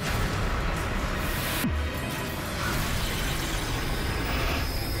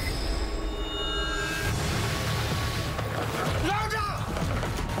 Louder!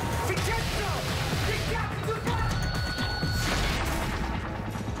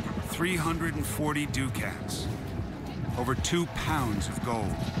 340 ducats, over 2 pounds of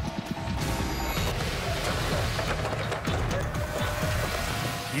gold.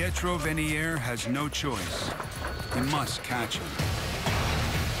 Pietro Venier has no choice. He must catch him.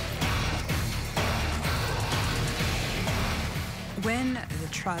 When the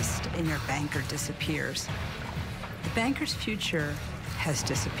trust in your banker disappears, the banker's future has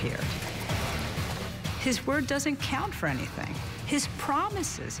disappeared. His word doesn't count for anything. His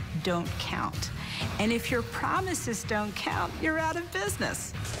promises don't count. And if your promises don't count, you're out of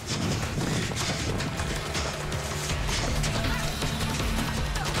business.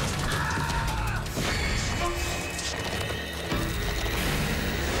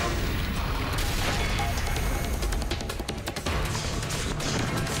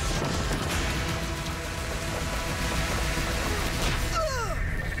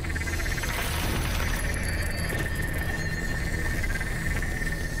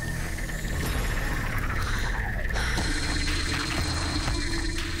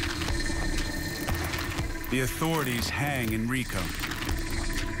 The authorities hang Enrico.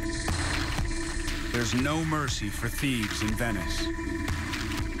 There's no mercy for thieves in Venice.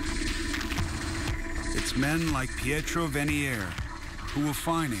 It's men like Pietro Venier who will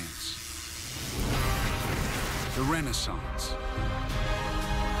finance the Renaissance.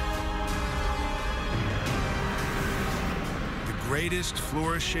 The greatest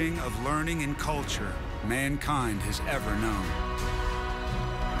flourishing of learning and culture mankind has ever known.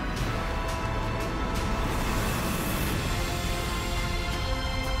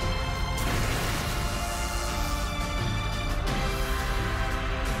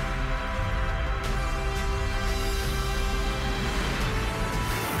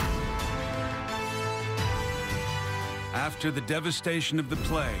 After the devastation of the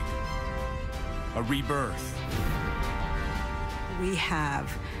plague, a rebirth. We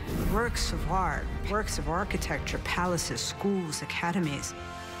have works of art, works of architecture, palaces, schools, academies.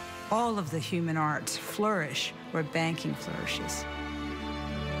 All of the human arts flourish where banking flourishes.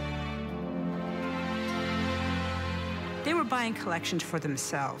 They were buying collections for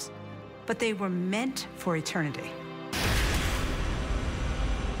themselves, but they were meant for eternity.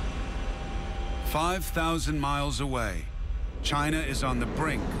 5,000 miles away, China is on the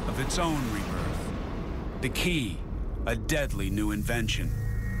brink of its own rebirth. The key, a deadly new invention.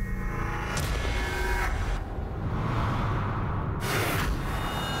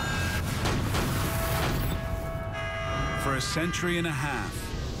 For a century and a half,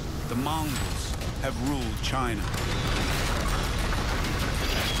 the Mongols have ruled China.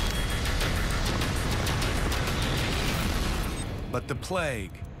 But the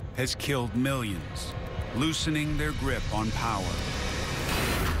plague has killed millions, loosening their grip on power.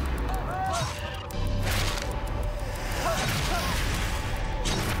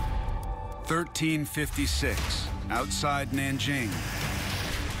 (1356), outside Nanjing,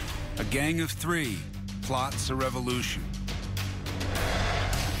 a gang of 3 plots a revolution.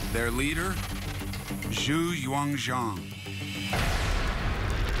 Their leader, Zhu Yuanzhang.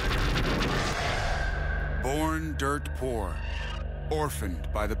 Born dirt poor, orphaned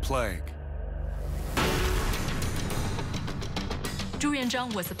by the plague. Zhu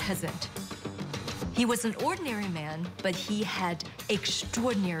Yuanzhang was a peasant. He was an ordinary man, but he had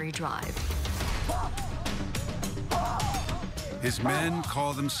extraordinary drive. His men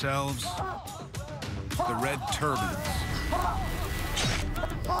call themselves the Red Turbans.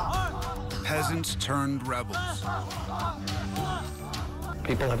 Peasants turned rebels.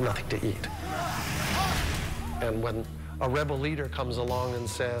 People have nothing to eat. And when a rebel leader comes along and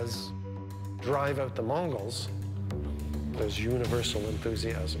says, drive out the Mongols, there's universal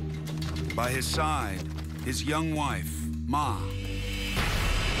enthusiasm. By his side, his young wife, Ma.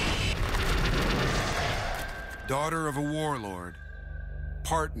 Daughter of a warlord,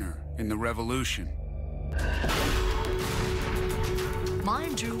 partner in the revolution. Ma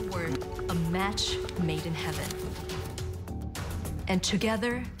and Zhu were a match made in heaven. And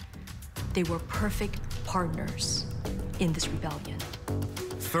together, they were perfect partners in this rebellion.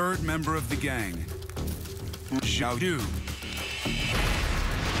 Third member of the gang, Zhao Yu.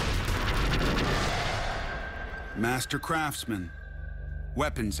 Master craftsman,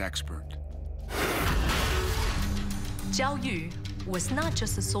 weapons expert. Zhao Yu was not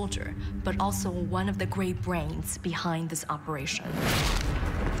just a soldier, but also one of the great brains behind this operation.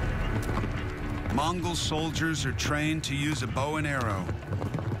 Mongol soldiers are trained to use a bow and arrow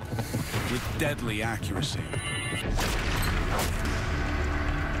with deadly accuracy.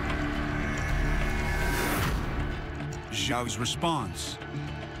 Zhao's response,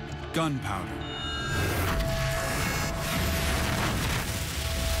 gunpowder.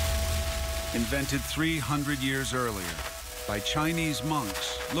 Invented 300 years earlier by Chinese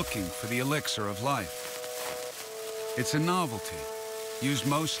monks looking for the elixir of life. It's a novelty, used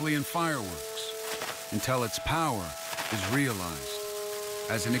mostly in fireworks, until its power is realized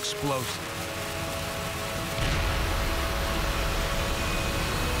as an explosive.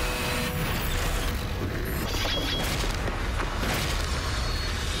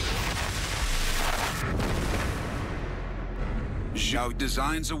 Zhao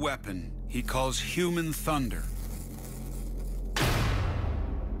designs a weapon he calls human thunder.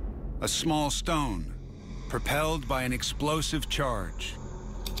 A small stone propelled by an explosive charge.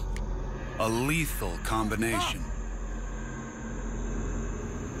 A lethal combination.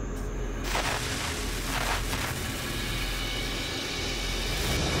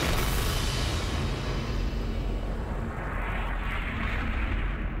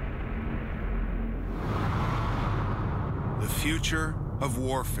 The future of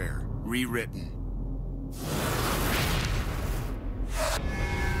warfare rewritten.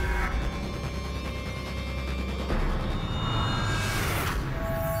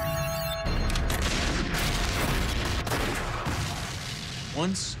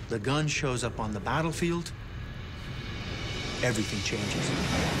 Once the gun shows up on the battlefield, everything changes.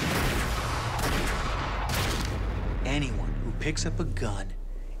 Anyone who picks up a gun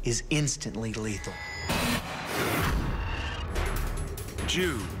is instantly lethal.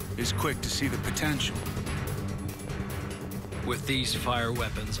 Zhu is quick to see the potential. With these fire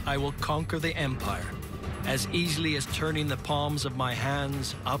weapons, I will conquer the Empire as easily as turning the palms of my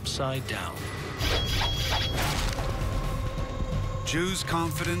hands upside down. Zhu's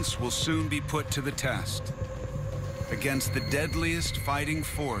confidence will soon be put to the test against the deadliest fighting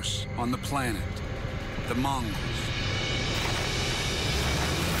force on the planet, the Mongols.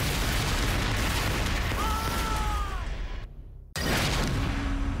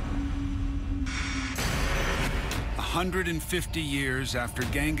 A 150 years after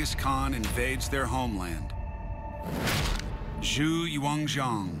Genghis Khan invades their homeland, Zhu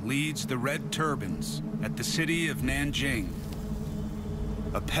Yuanzhang leads the Red Turbans at the city of Nanjing,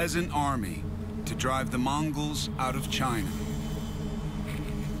 a peasant army to drive the Mongols out of China.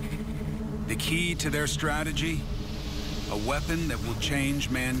 The key to their strategy, a weapon that will change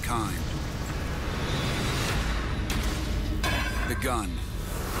mankind. The gun.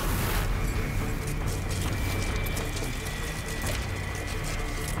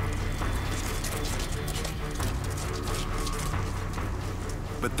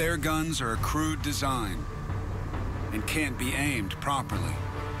 But their guns are a crude design and can't be aimed properly.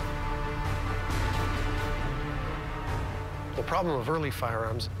 The problem of early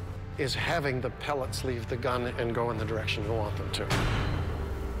firearms is having the pellets leave the gun and go in the direction you want them to.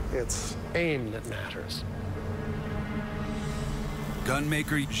 It's aim that matters.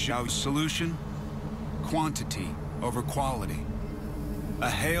 Gunmaker Zhao's solution? Quantity over quality. A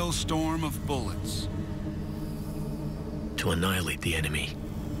hailstorm of bullets. To annihilate the enemy,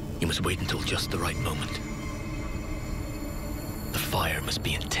 you must wait until just the right moment. The fire must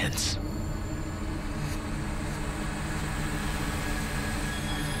be intense.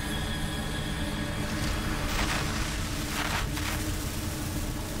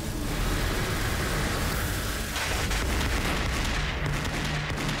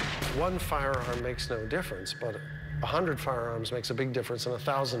 One firearm makes no difference, but 100 firearms makes a big difference, and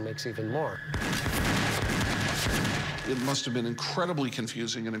 1,000 makes even more. It must have been incredibly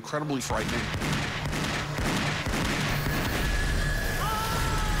confusing and incredibly frightening.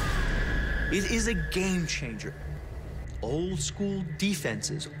 It is a game changer. Old school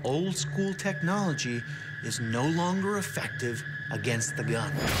defenses, old school technology is no longer effective against the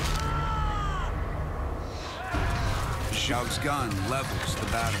gun. Zhao's gun levels the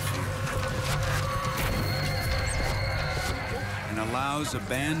battlefield and allows a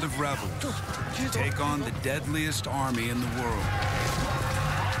band of rebels to take on the deadliest army in the world.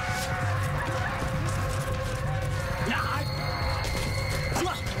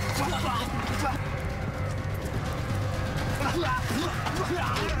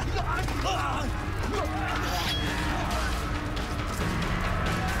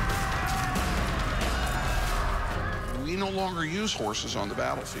 We no longer use horses on the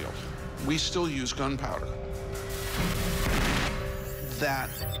battlefield. We still use gunpowder. That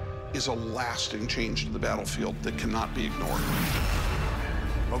is a lasting change to the battlefield that cannot be ignored.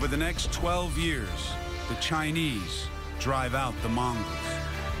 Over the next 12 years, the Chinese drive out the Mongols.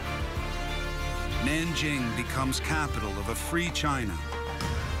 Nanjing becomes capital of a free China.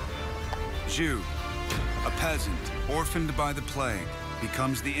 Zhu, a peasant orphaned by the plague,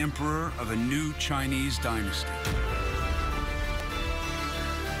 becomes the emperor of a new Chinese dynasty.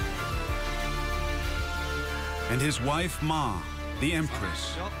 And his wife Ma, the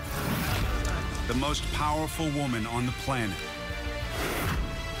empress, the most powerful woman on the planet.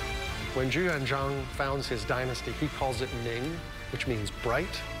 When Zhu Yanzhang founds his dynasty, he calls it Ming, which means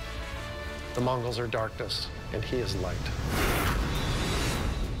bright. The Mongols are darkness, and he is light.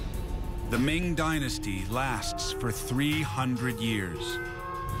 The Ming dynasty lasts for 300 years.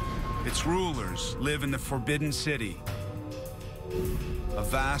 Its rulers live in the Forbidden City, a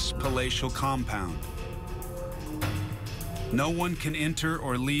vast palatial compound. No one can enter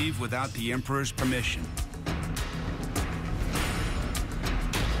or leave without the emperor's permission.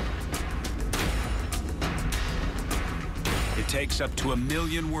 It takes up to 1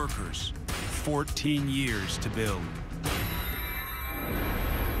 million workers, 14 years to build.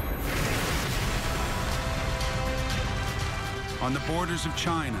 On the borders of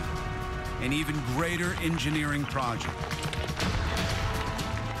China, an even greater engineering project.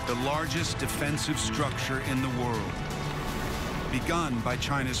 The largest defensive structure in the world. Begun by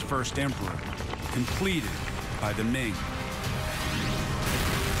China's first emperor, completed by the Ming.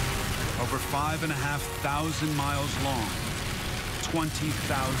 Over 5,500 miles long,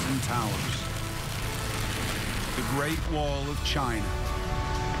 20,000 towers. The Great Wall of China.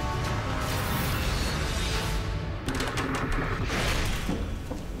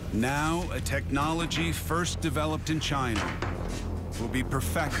 Now, a technology first developed in China will be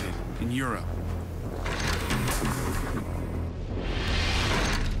perfected in Europe.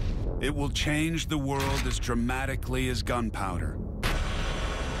 It will change the world as dramatically as gunpowder.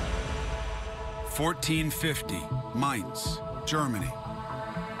 1450, Mainz, Germany.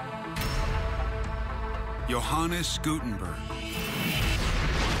 Johannes Gutenberg.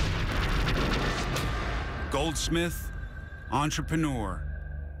 Goldsmith, entrepreneur,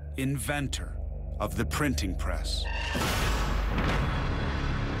 inventor of the printing press.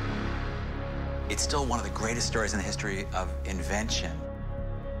 It's still one of the greatest stories in the history of invention.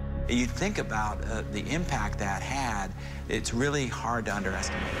 You think about the impact that had, it's really hard to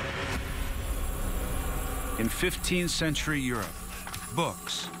underestimate. In 15th century Europe,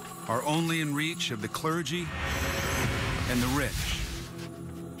 books are only in reach of the clergy and the rich.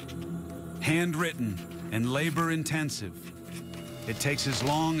 Handwritten and labor-intensive, it takes as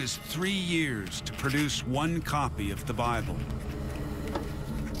long as 3 years to produce one copy of the Bible.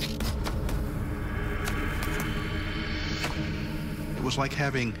 It was like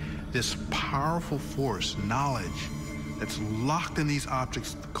having this powerful force, knowledge, that's locked in these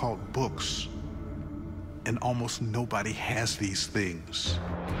objects called books. And almost nobody has these things.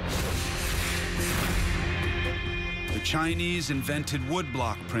 The Chinese invented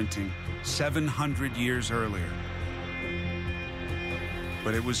woodblock printing 700 years earlier.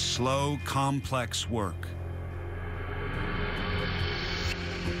 But it was slow, complex work.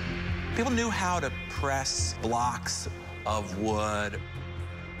 People knew how to press blocks of wood,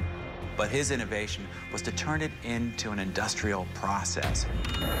 but his innovation was to turn it into an industrial process.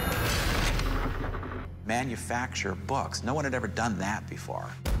 Manufacture books. No one had ever done that before.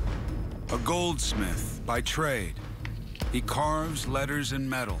 A goldsmith by trade, he carves letters in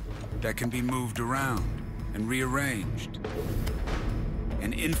metal that can be moved around and rearranged.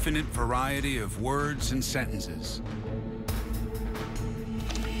 An infinite variety of words and sentences.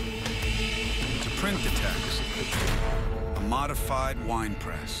 To print the text, a modified wine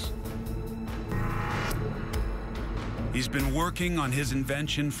press. He's been working on his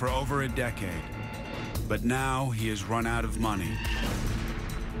invention for over a decade, but now he has run out of money.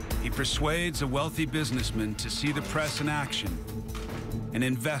 He persuades a wealthy businessman to see the press in action and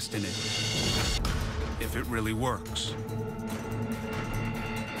invest in it, if it really works.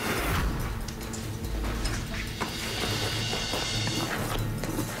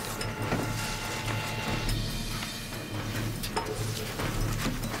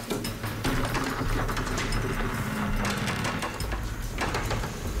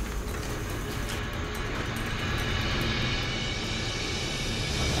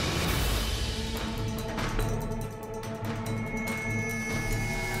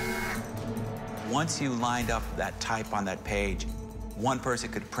 Once you lined up that type on that page, one person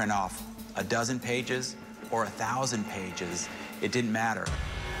could print off a dozen pages or 1,000 pages. It didn't matter.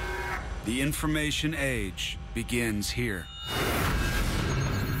 The information age begins here.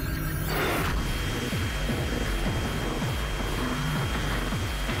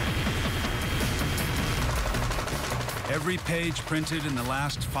 Every page printed in the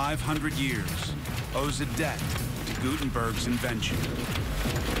last 500 years owes a debt to Gutenberg's invention.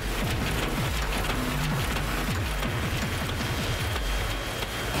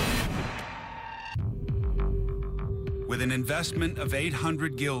 With an investment of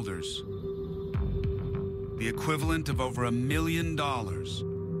 800 guilders, the equivalent of over $1 million,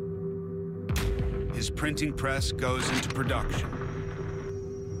 his printing press goes into production.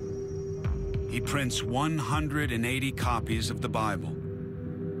 He prints 180 copies of the Bible.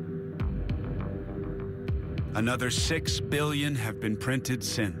 Another 6 billion have been printed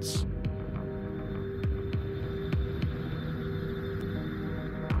since.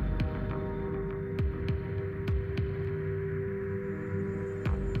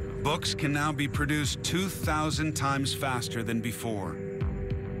 Books can now be produced 2,000 times faster than before.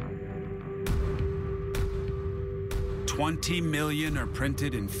 20 million are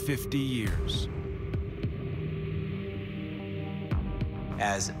printed in 50 years.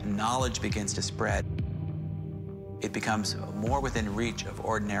 As knowledge begins to spread, it becomes more within reach of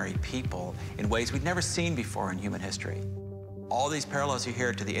ordinary people in ways we've never seen before in human history. All these parallels you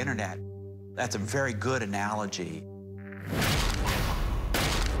hear to the internet, that's a very good analogy.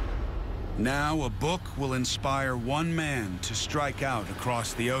 Now a book will inspire one man to strike out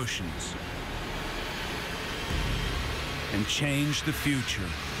across the oceans and change the future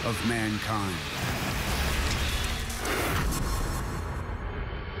of mankind.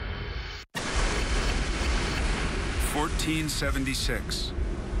 In 1476,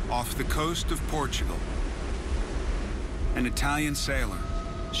 off the coast of Portugal, an Italian sailor,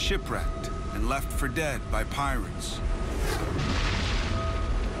 shipwrecked and left for dead by pirates.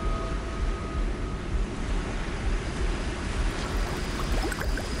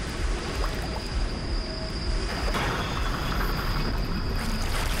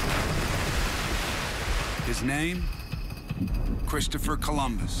 His name, Christopher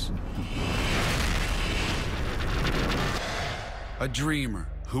Columbus. A dreamer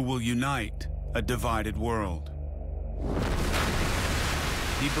who will unite a divided world.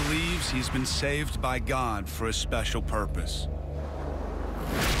 He believes he's been saved by God for a special purpose.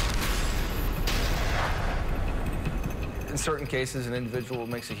 In certain cases, an individual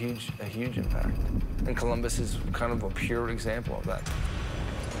makes a huge impact. And Columbus is kind of a pure example of that.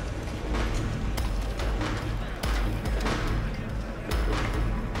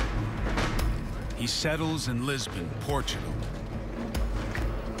 He settles in Lisbon, Portugal.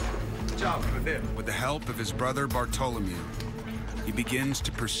 With the help of his brother Bartholomew, he begins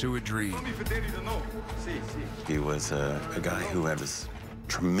to pursue a dream. He was a guy who had this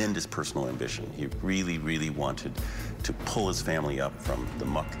tremendous personal ambition. He really, really wanted to pull his family up from the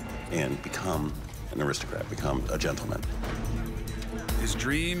muck and become an aristocrat, become a gentleman. His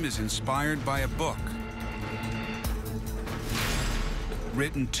dream is inspired by a book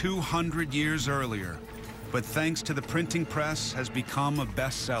written 200 years earlier but thanks to the printing press has become a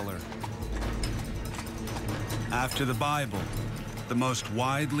bestseller. After the Bible, the most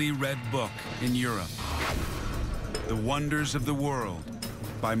widely read book in Europe, The Wonders of the World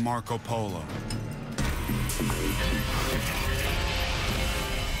by Marco Polo.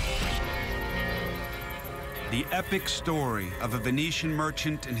 The epic story of a Venetian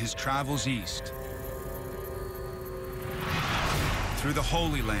merchant in his travels east, through the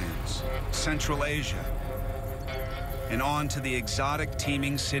Holy Lands, Central Asia, and on to the exotic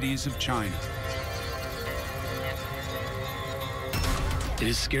teeming cities of China. It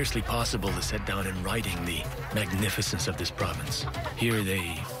is scarcely possible to set down in writing the magnificence of this province. Here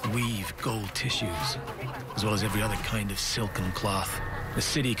they weave gold tissues, as well as every other kind of silk and cloth. The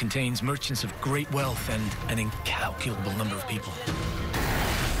city contains merchants of great wealth and an incalculable number of people.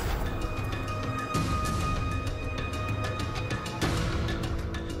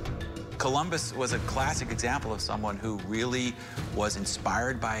 Columbus was a classic example of someone who really was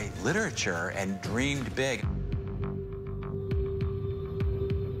inspired by literature and dreamed big.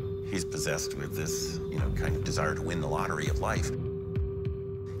 He's possessed with this, kind of desire to win the lottery of life.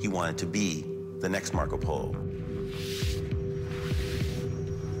 He wanted to be the next Marco Polo.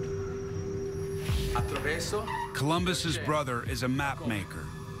 Columbus's brother is a map maker.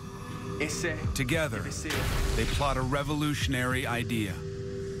 Together, they plot a revolutionary idea: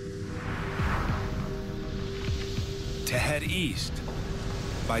 to head east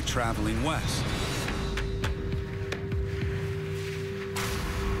by traveling west.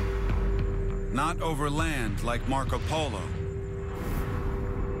 Not over land like Marco Polo,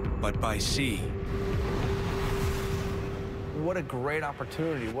 but by sea. What a great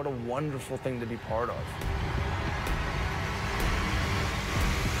opportunity. What a wonderful thing to be part of.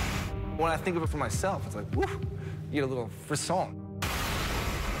 When I think of it for myself, it's like, woof, you get a little frisson.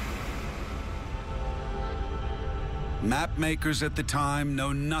 Map makers at the time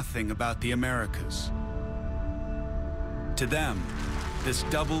know nothing about the Americas. To them, this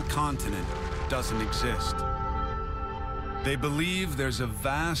double continent doesn't exist. They believe there's a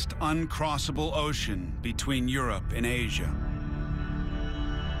vast, uncrossable ocean between Europe and Asia.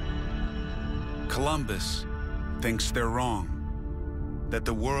 Columbus thinks they're wrong, that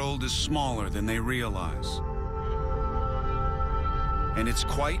the world is smaller than they realize. And it's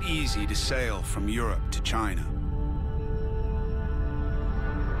quite easy to sail from Europe to China.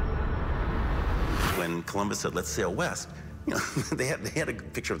 When Columbus said, let's sail west, they had a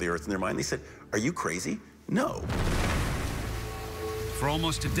picture of the Earth in their mind. They said, are you crazy? No. For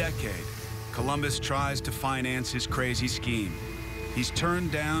almost a decade, Columbus tries to finance his crazy scheme. He's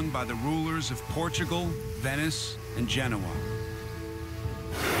turned down by the rulers of Portugal, Venice, and Genoa.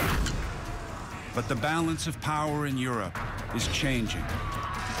 But the balance of power in Europe is changing.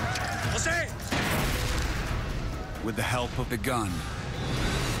 Jose! With the help of the gun.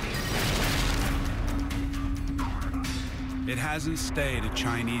 It hasn't stayed a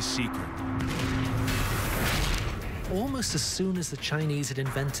Chinese secret. Almost as soon as the Chinese had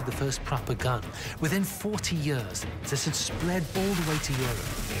invented the first proper gun, within 40 years, this had spread all the way to Europe.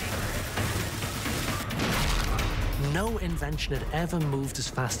 No invention had ever moved as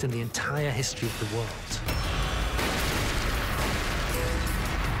fast in the entire history of the world.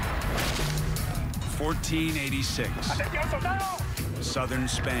 1486, southern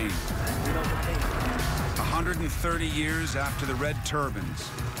Spain. 130 years after the Red Turbans,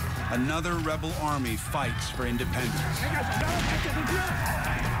 another rebel army fights for independence.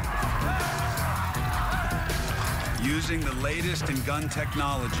 Using the latest in gun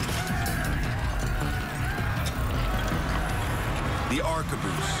technology, the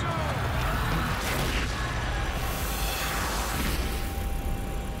arquebus.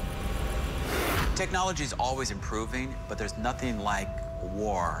 Technology is always improving, but there's nothing like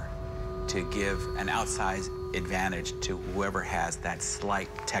war to give an outsized advantage to whoever has that slight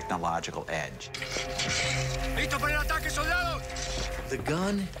technological edge. The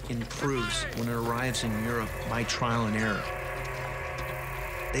gun improves when it arrives in Europe by trial and error.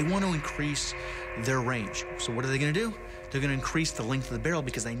 They want to increase their range. So what are they going to do? They're going to increase the length of the barrel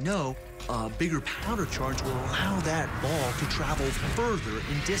because they know a bigger powder charge will allow that ball to travel further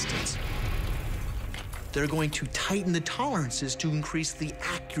in distance. They're going to tighten the tolerances to increase the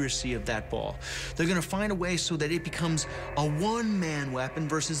accuracy of that ball. They're going to find a way so that it becomes a one-man weapon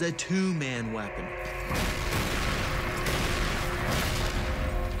versus a two-man weapon.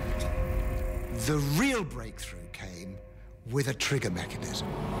 The real breakthrough came with a trigger mechanism.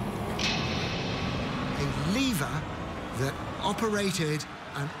 A lever that operated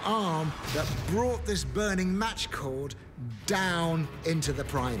an arm that brought this burning match cord down into the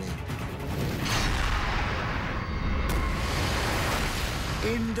priming.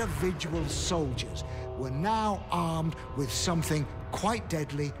 individual soldiers were now armed with something quite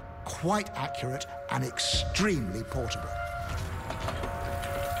deadly, quite accurate, and extremely portable.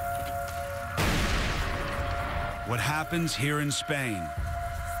 What happens here in Spain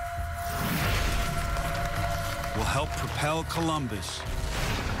will help propel Columbus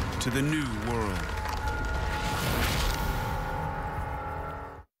to the New World.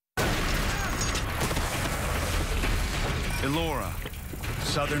 Elora,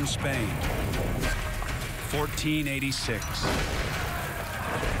 southern Spain, 1486.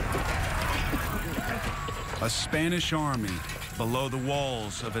 A Spanish army below the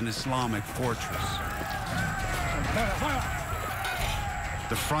walls of an Islamic fortress.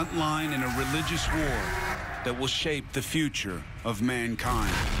 The front line in a religious war that will shape the future of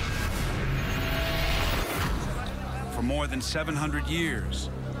mankind. For more than 700 years,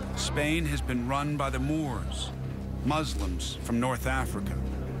 Spain has been run by the Moors, Muslims from North Africa.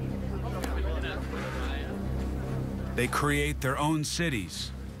 They create their own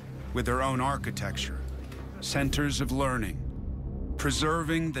cities with their own architecture, centers of learning,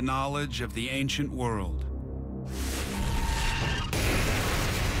 preserving the knowledge of the ancient world.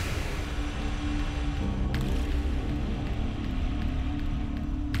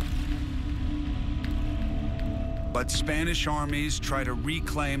 But Spanish armies try to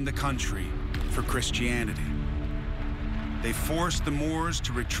reclaim the country for Christianity. They force the Moors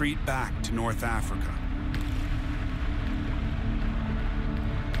to retreat back to North Africa.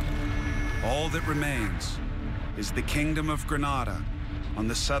 All that remains is the Kingdom of Granada on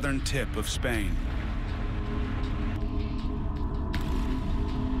the southern tip of Spain.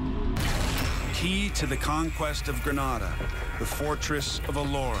 Key to the conquest of Granada, the fortress of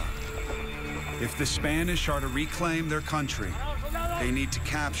Elora. If the Spanish are to reclaim their country, they need to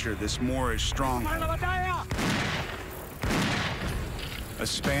capture this Moorish stronghold. A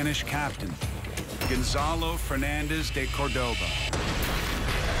Spanish captain, Gonzalo Fernandez de Cordoba.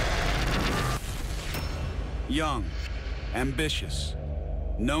 Young, ambitious,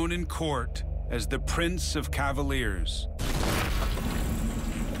 known in court as the Prince of Cavaliers.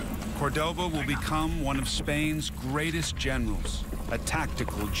 Cordoba will become one of Spain's greatest generals, a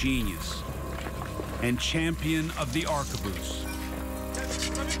tactical genius, and champion of the arquebus.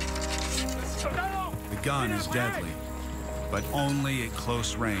 The gun is deadly, but only at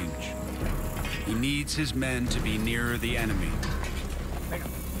close range. He needs his men to be nearer the enemy.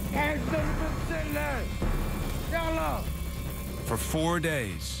 For 4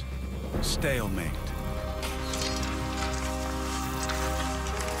 days, stalemate.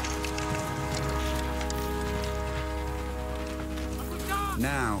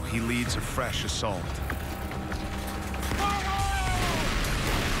 Now he leads a fresh assault.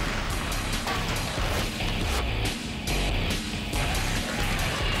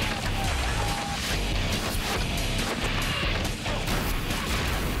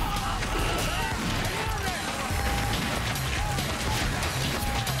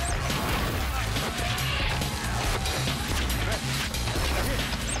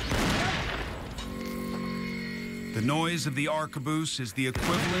 The noise of the arquebus is the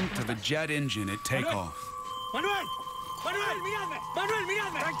equivalent of a jet engine at takeoff. Manuel! Manuel, miradme! Manuel,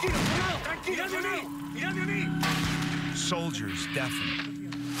 miradme! Tranquilo, tranquilo, miradme a mí! Soldiers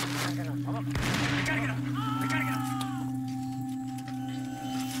deafened. Recárguela, recárguela.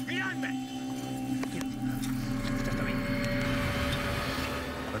 Miradme!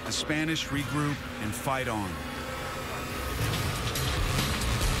 But the Spanish regroup and fight on.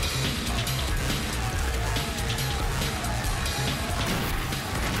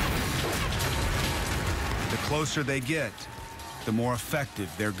 The closer they get, the more effective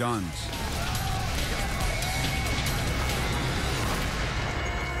their guns.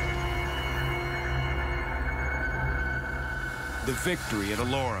 The victory at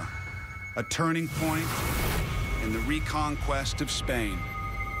Elora, a turning point in the reconquest of Spain.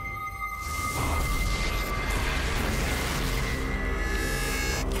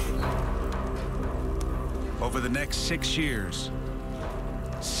 Over the next 6 years,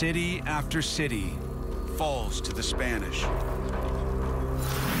 city after city falls to the Spanish.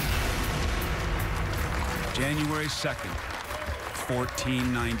 January 2nd,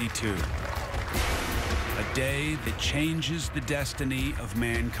 1492. A day that changes the destiny of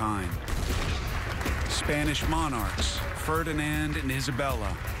mankind. Spanish monarchs, Ferdinand and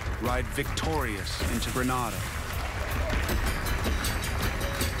Isabella, ride victorious into Granada.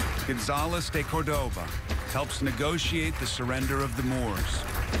 Gonzalo de Cordoba helps negotiate the surrender of the Moors.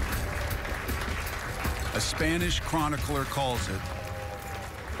 A Spanish chronicler calls it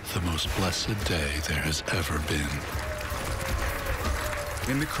the most blessed day there has ever been.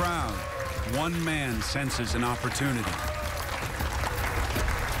 In the crowd, one man senses an opportunity.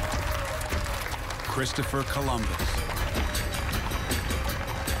 Christopher Columbus.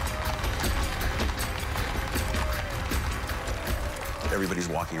 Everybody's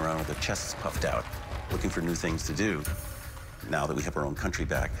walking around with their chests puffed out, looking for new things to do. Now that we have our own country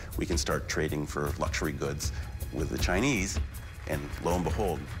back, we can start trading for luxury goods with the Chinese, and lo and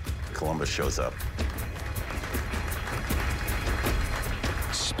behold, Columbus shows up.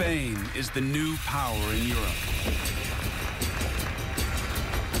 Spain is the new power in Europe.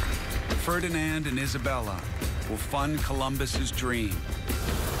 Ferdinand and Isabella will fund Columbus's dream.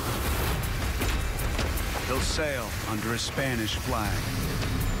 He'll sail under a Spanish flag.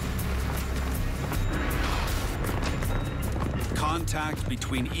 Contact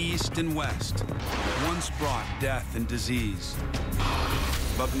between East and West once brought death and disease.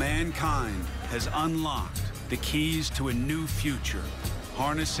 But mankind has unlocked the keys to a new future,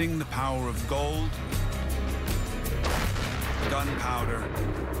 harnessing the power of gold, gunpowder,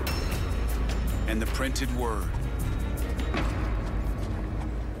 and the printed word.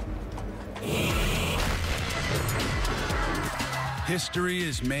 History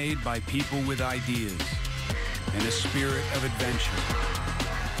is made by people with ideas and a spirit of adventure.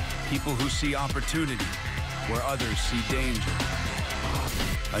 People who see opportunity where others see danger.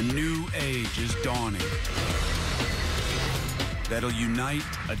 A new age is dawning that'll unite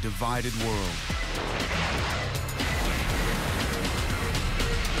a divided world.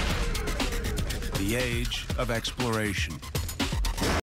 The age of exploration.